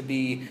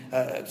be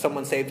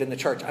someone saved in the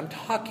church. I'm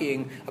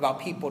talking about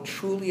people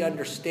truly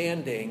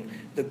understanding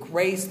the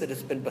grace that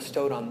has been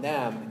bestowed on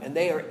them, and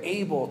they are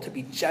able to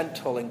be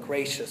gentle and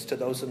gracious to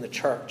those in the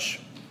church.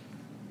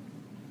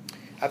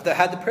 I've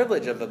had the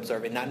privilege of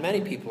observing that in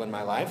many people in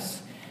my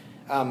lives.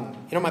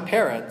 My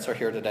parents are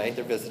here today.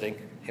 They're visiting.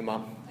 Hey,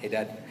 Mom. Hey,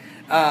 Dad.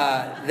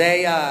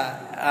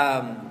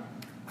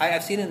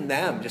 I've seen in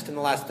them, just in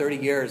the last 30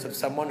 years, of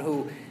someone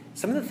who,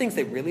 some of the things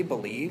they really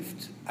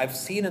believed, I've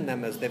seen in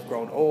them as they've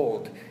grown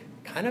old,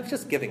 kind of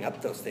just giving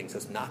up those things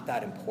as not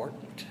that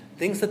important.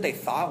 Things that they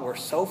thought were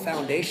so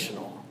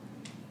foundational.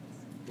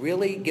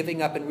 Really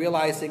giving up and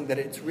realizing that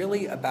it's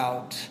really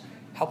about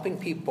helping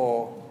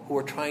people who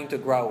are trying to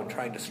grow and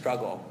trying to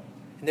struggle.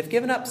 And they've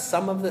given up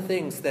some of the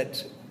things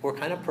that were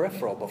kind of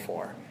peripheral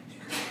before.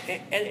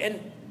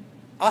 And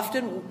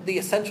often the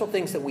essential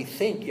things that we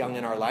think young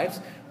in our lives,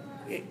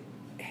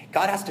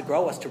 God has to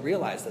grow us to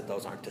realize that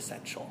those aren't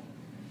essential.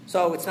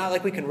 So it's not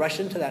like we can rush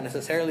into that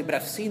necessarily, but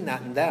I've seen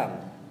that in them.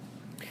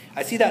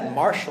 I see that in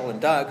Marshall and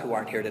Doug, who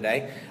aren't here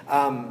today.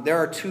 There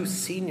are two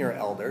senior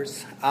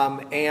elders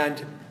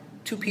and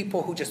two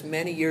people who just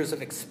many years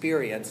of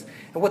experience.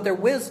 And what their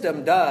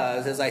wisdom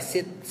does as I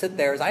sit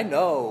there is I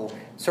know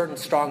certain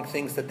strong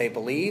things that they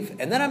believe,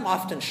 and then I'm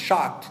often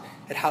shocked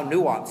at how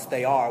nuanced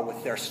they are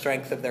with their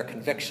strength of their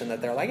conviction,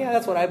 that they're like, yeah,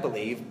 that's what I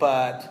believe,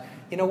 but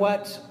you know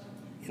what?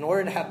 In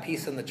order to have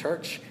peace in the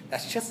church,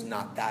 that's just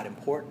not that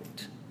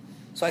important.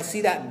 So I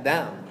see that in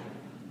them.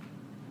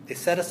 They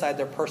set aside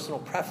their personal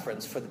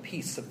preference for the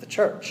peace of the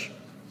church.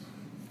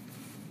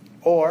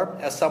 Or,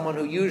 as someone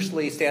who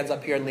usually stands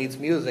up here and leads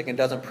music and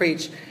doesn't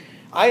preach,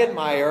 I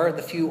admire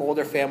the few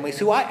older families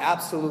who I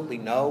absolutely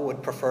know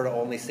would prefer to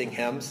only sing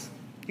hymns.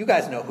 You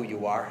guys know who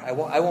you are. I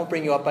won't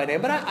bring you up by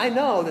name, but I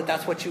know that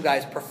that's what you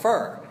guys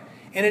prefer.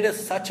 And it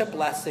is such a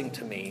blessing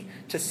to me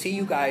to see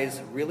you guys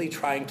really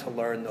trying to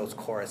learn those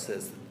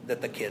choruses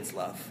that the kids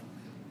love,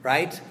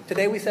 right?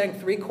 Today we sang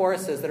 3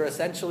 choruses that are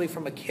essentially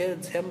from a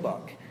kid's hymn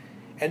book.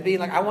 And being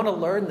like, I want to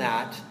learn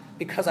that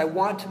because I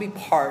want to be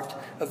part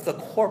of the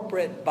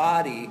corporate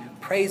body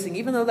praising,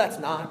 even though that's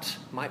not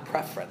my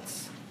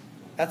preference.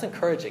 That's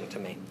encouraging to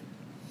me.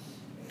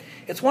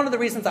 It's one of the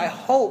reasons I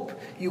hope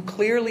you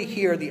clearly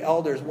hear the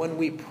elders when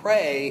we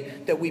pray,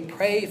 that we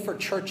pray for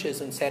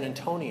churches in San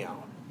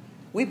Antonio.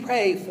 We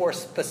pray for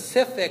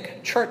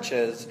specific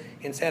churches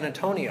in San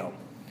Antonio.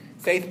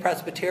 Faith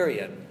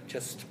Presbyterian,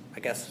 just, I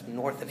guess,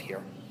 north of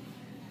here.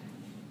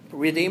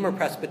 Redeemer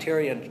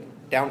Presbyterian,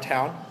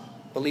 downtown.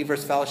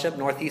 Believers Fellowship,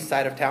 northeast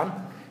side of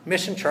town.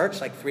 Mission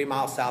Church, like 3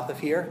 miles south of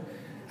here.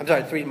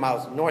 3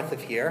 miles north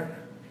of here.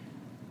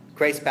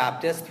 Grace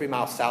Baptist, 3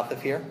 miles south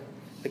of here.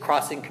 The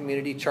Crossing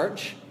Community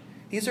Church.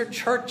 These are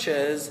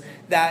churches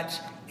that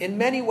in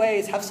many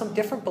ways have some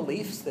different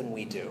beliefs than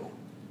we do.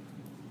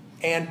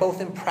 And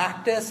both in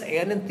practice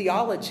and in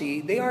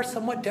theology, they are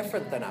somewhat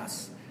different than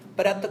us.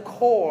 But at the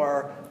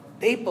core,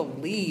 they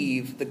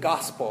believe the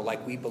gospel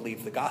like we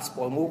believe the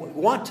gospel. And what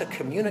we want to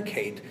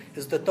communicate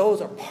is that those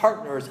are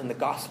partners in the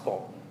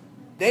gospel.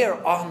 They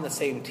are on the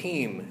same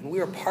team, and we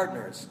are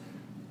partners.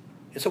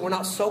 And so we're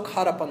not so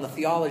caught up on the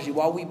theology.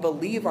 While we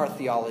believe our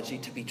theology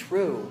to be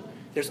true,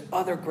 there's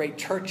other great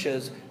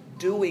churches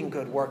doing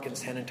good work in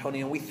San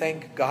Antonio, and we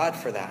thank God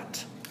for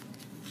that.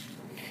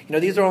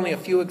 These are only a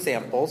few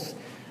examples,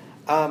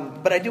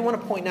 but I do want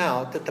to point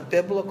out that the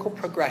biblical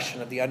progression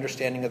of the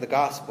understanding of the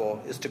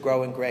gospel is to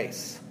grow in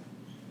grace.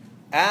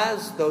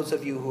 As those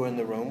of you who are in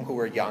the room who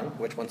are young,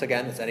 which once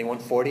again is anyone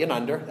 40 and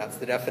under, that's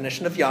the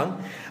definition of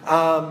young,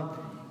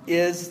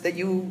 is that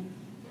you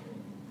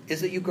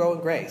grow in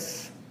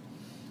grace.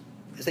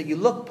 Is that you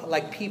look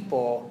like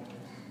people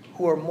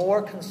who are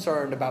more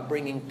concerned about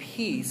bringing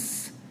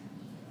peace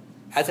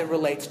as it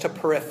relates to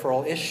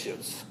peripheral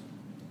issues.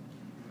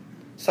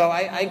 So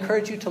I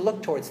encourage you to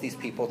look towards these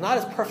people, not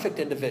as perfect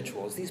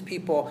individuals. These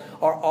people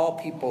are all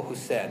people who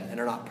sin and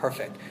are not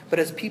perfect, but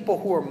as people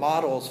who are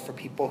models for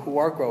people who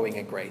are growing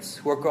in grace,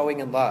 who are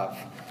growing in love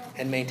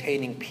and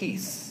maintaining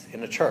peace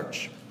in a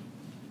church.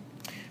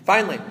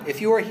 Finally, if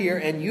you are here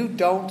and you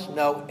don't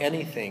know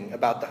anything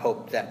about the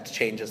hope that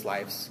changes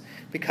lives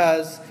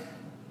because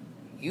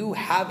you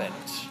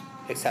haven't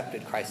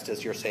accepted Christ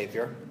as your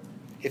Savior,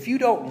 if you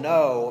don't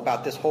know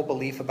about this whole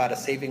belief about a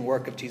saving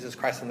work of Jesus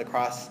Christ on the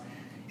cross,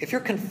 if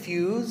you're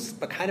confused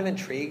but kind of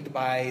intrigued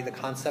by the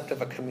concept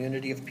of a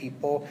community of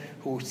people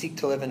who seek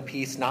to live in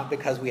peace, not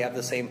because we have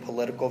the same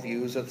political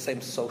views or the same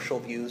social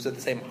views or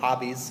the same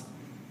hobbies,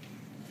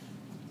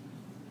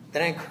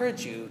 then I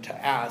encourage you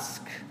to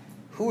ask,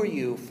 who are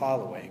you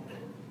following?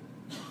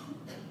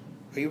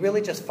 Are you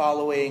really just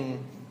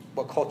following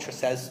what culture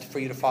says for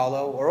you to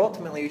follow? Or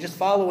ultimately, are you just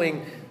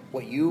following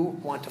what you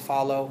want to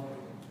follow?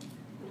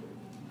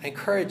 I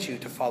encourage you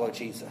to follow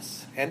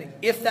Jesus. And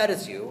if that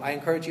is you, I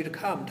encourage you to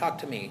come, talk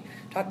to me,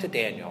 talk to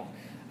Daniel,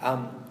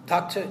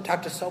 talk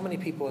to so many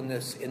people in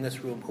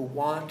this room who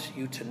want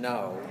you to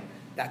know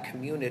that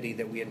community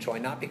that we enjoy,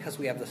 not because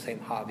we have the same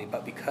hobby,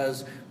 but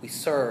because we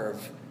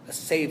serve a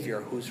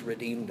Savior who's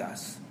redeemed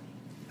us,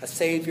 a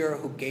Savior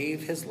who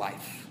gave his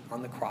life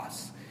on the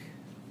cross.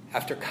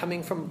 After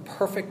coming from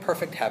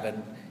perfect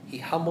heaven, he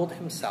humbled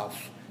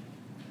himself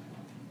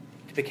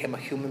to become a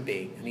human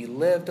being, and he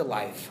lived a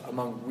life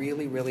among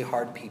really, really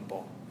hard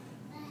people.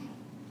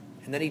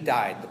 And then he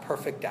died the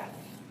perfect death.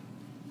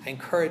 I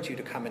encourage you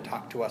to come and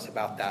talk to us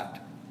about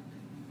that.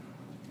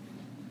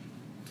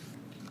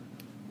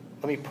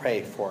 Let me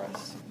pray for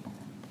us.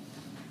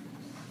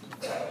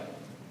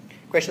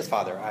 Gracious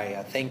Father,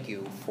 I thank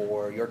you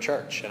for your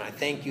church, and I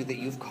thank you that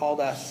you've called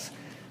us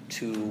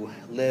to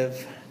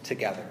live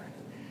together,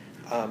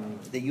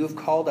 that you've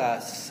called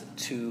us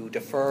to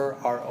defer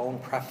our own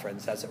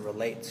preference as it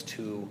relates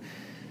to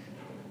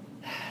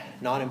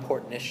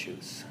non-important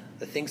issues,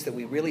 the things that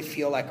we really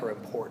feel like are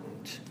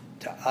important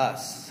to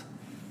us,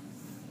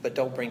 but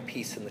don't bring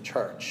peace in the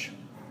church.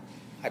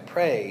 I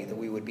pray that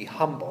we would be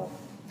humble,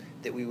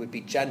 that we would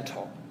be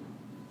gentle,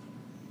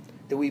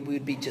 that we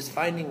would be just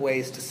finding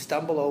ways to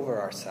stumble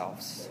over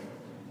ourselves,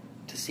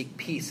 to seek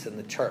peace in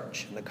the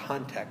church in the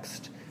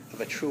context of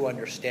a true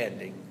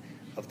understanding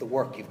of the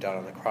work you've done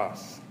on the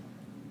cross.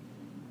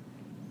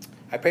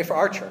 I pray for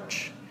our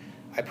church.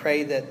 I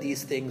pray that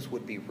these things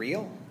would be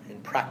real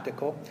and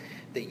practical,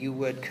 that you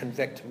would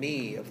convict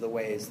me of the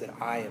ways that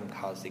I am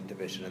causing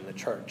division in the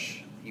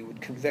church. You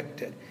would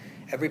convict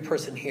every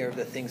person here of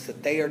the things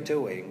that they are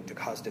doing to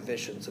cause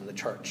divisions in the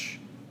church.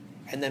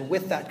 And then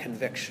with that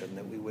conviction,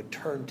 that we would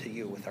turn to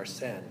you with our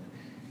sin.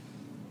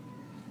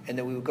 And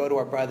that we would go to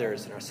our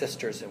brothers and our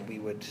sisters and we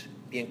would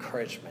be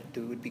encouragement.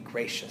 That we would be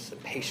gracious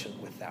and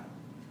patient with them.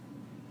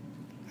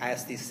 I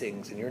ask these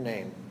things in your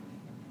name.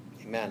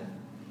 Amen.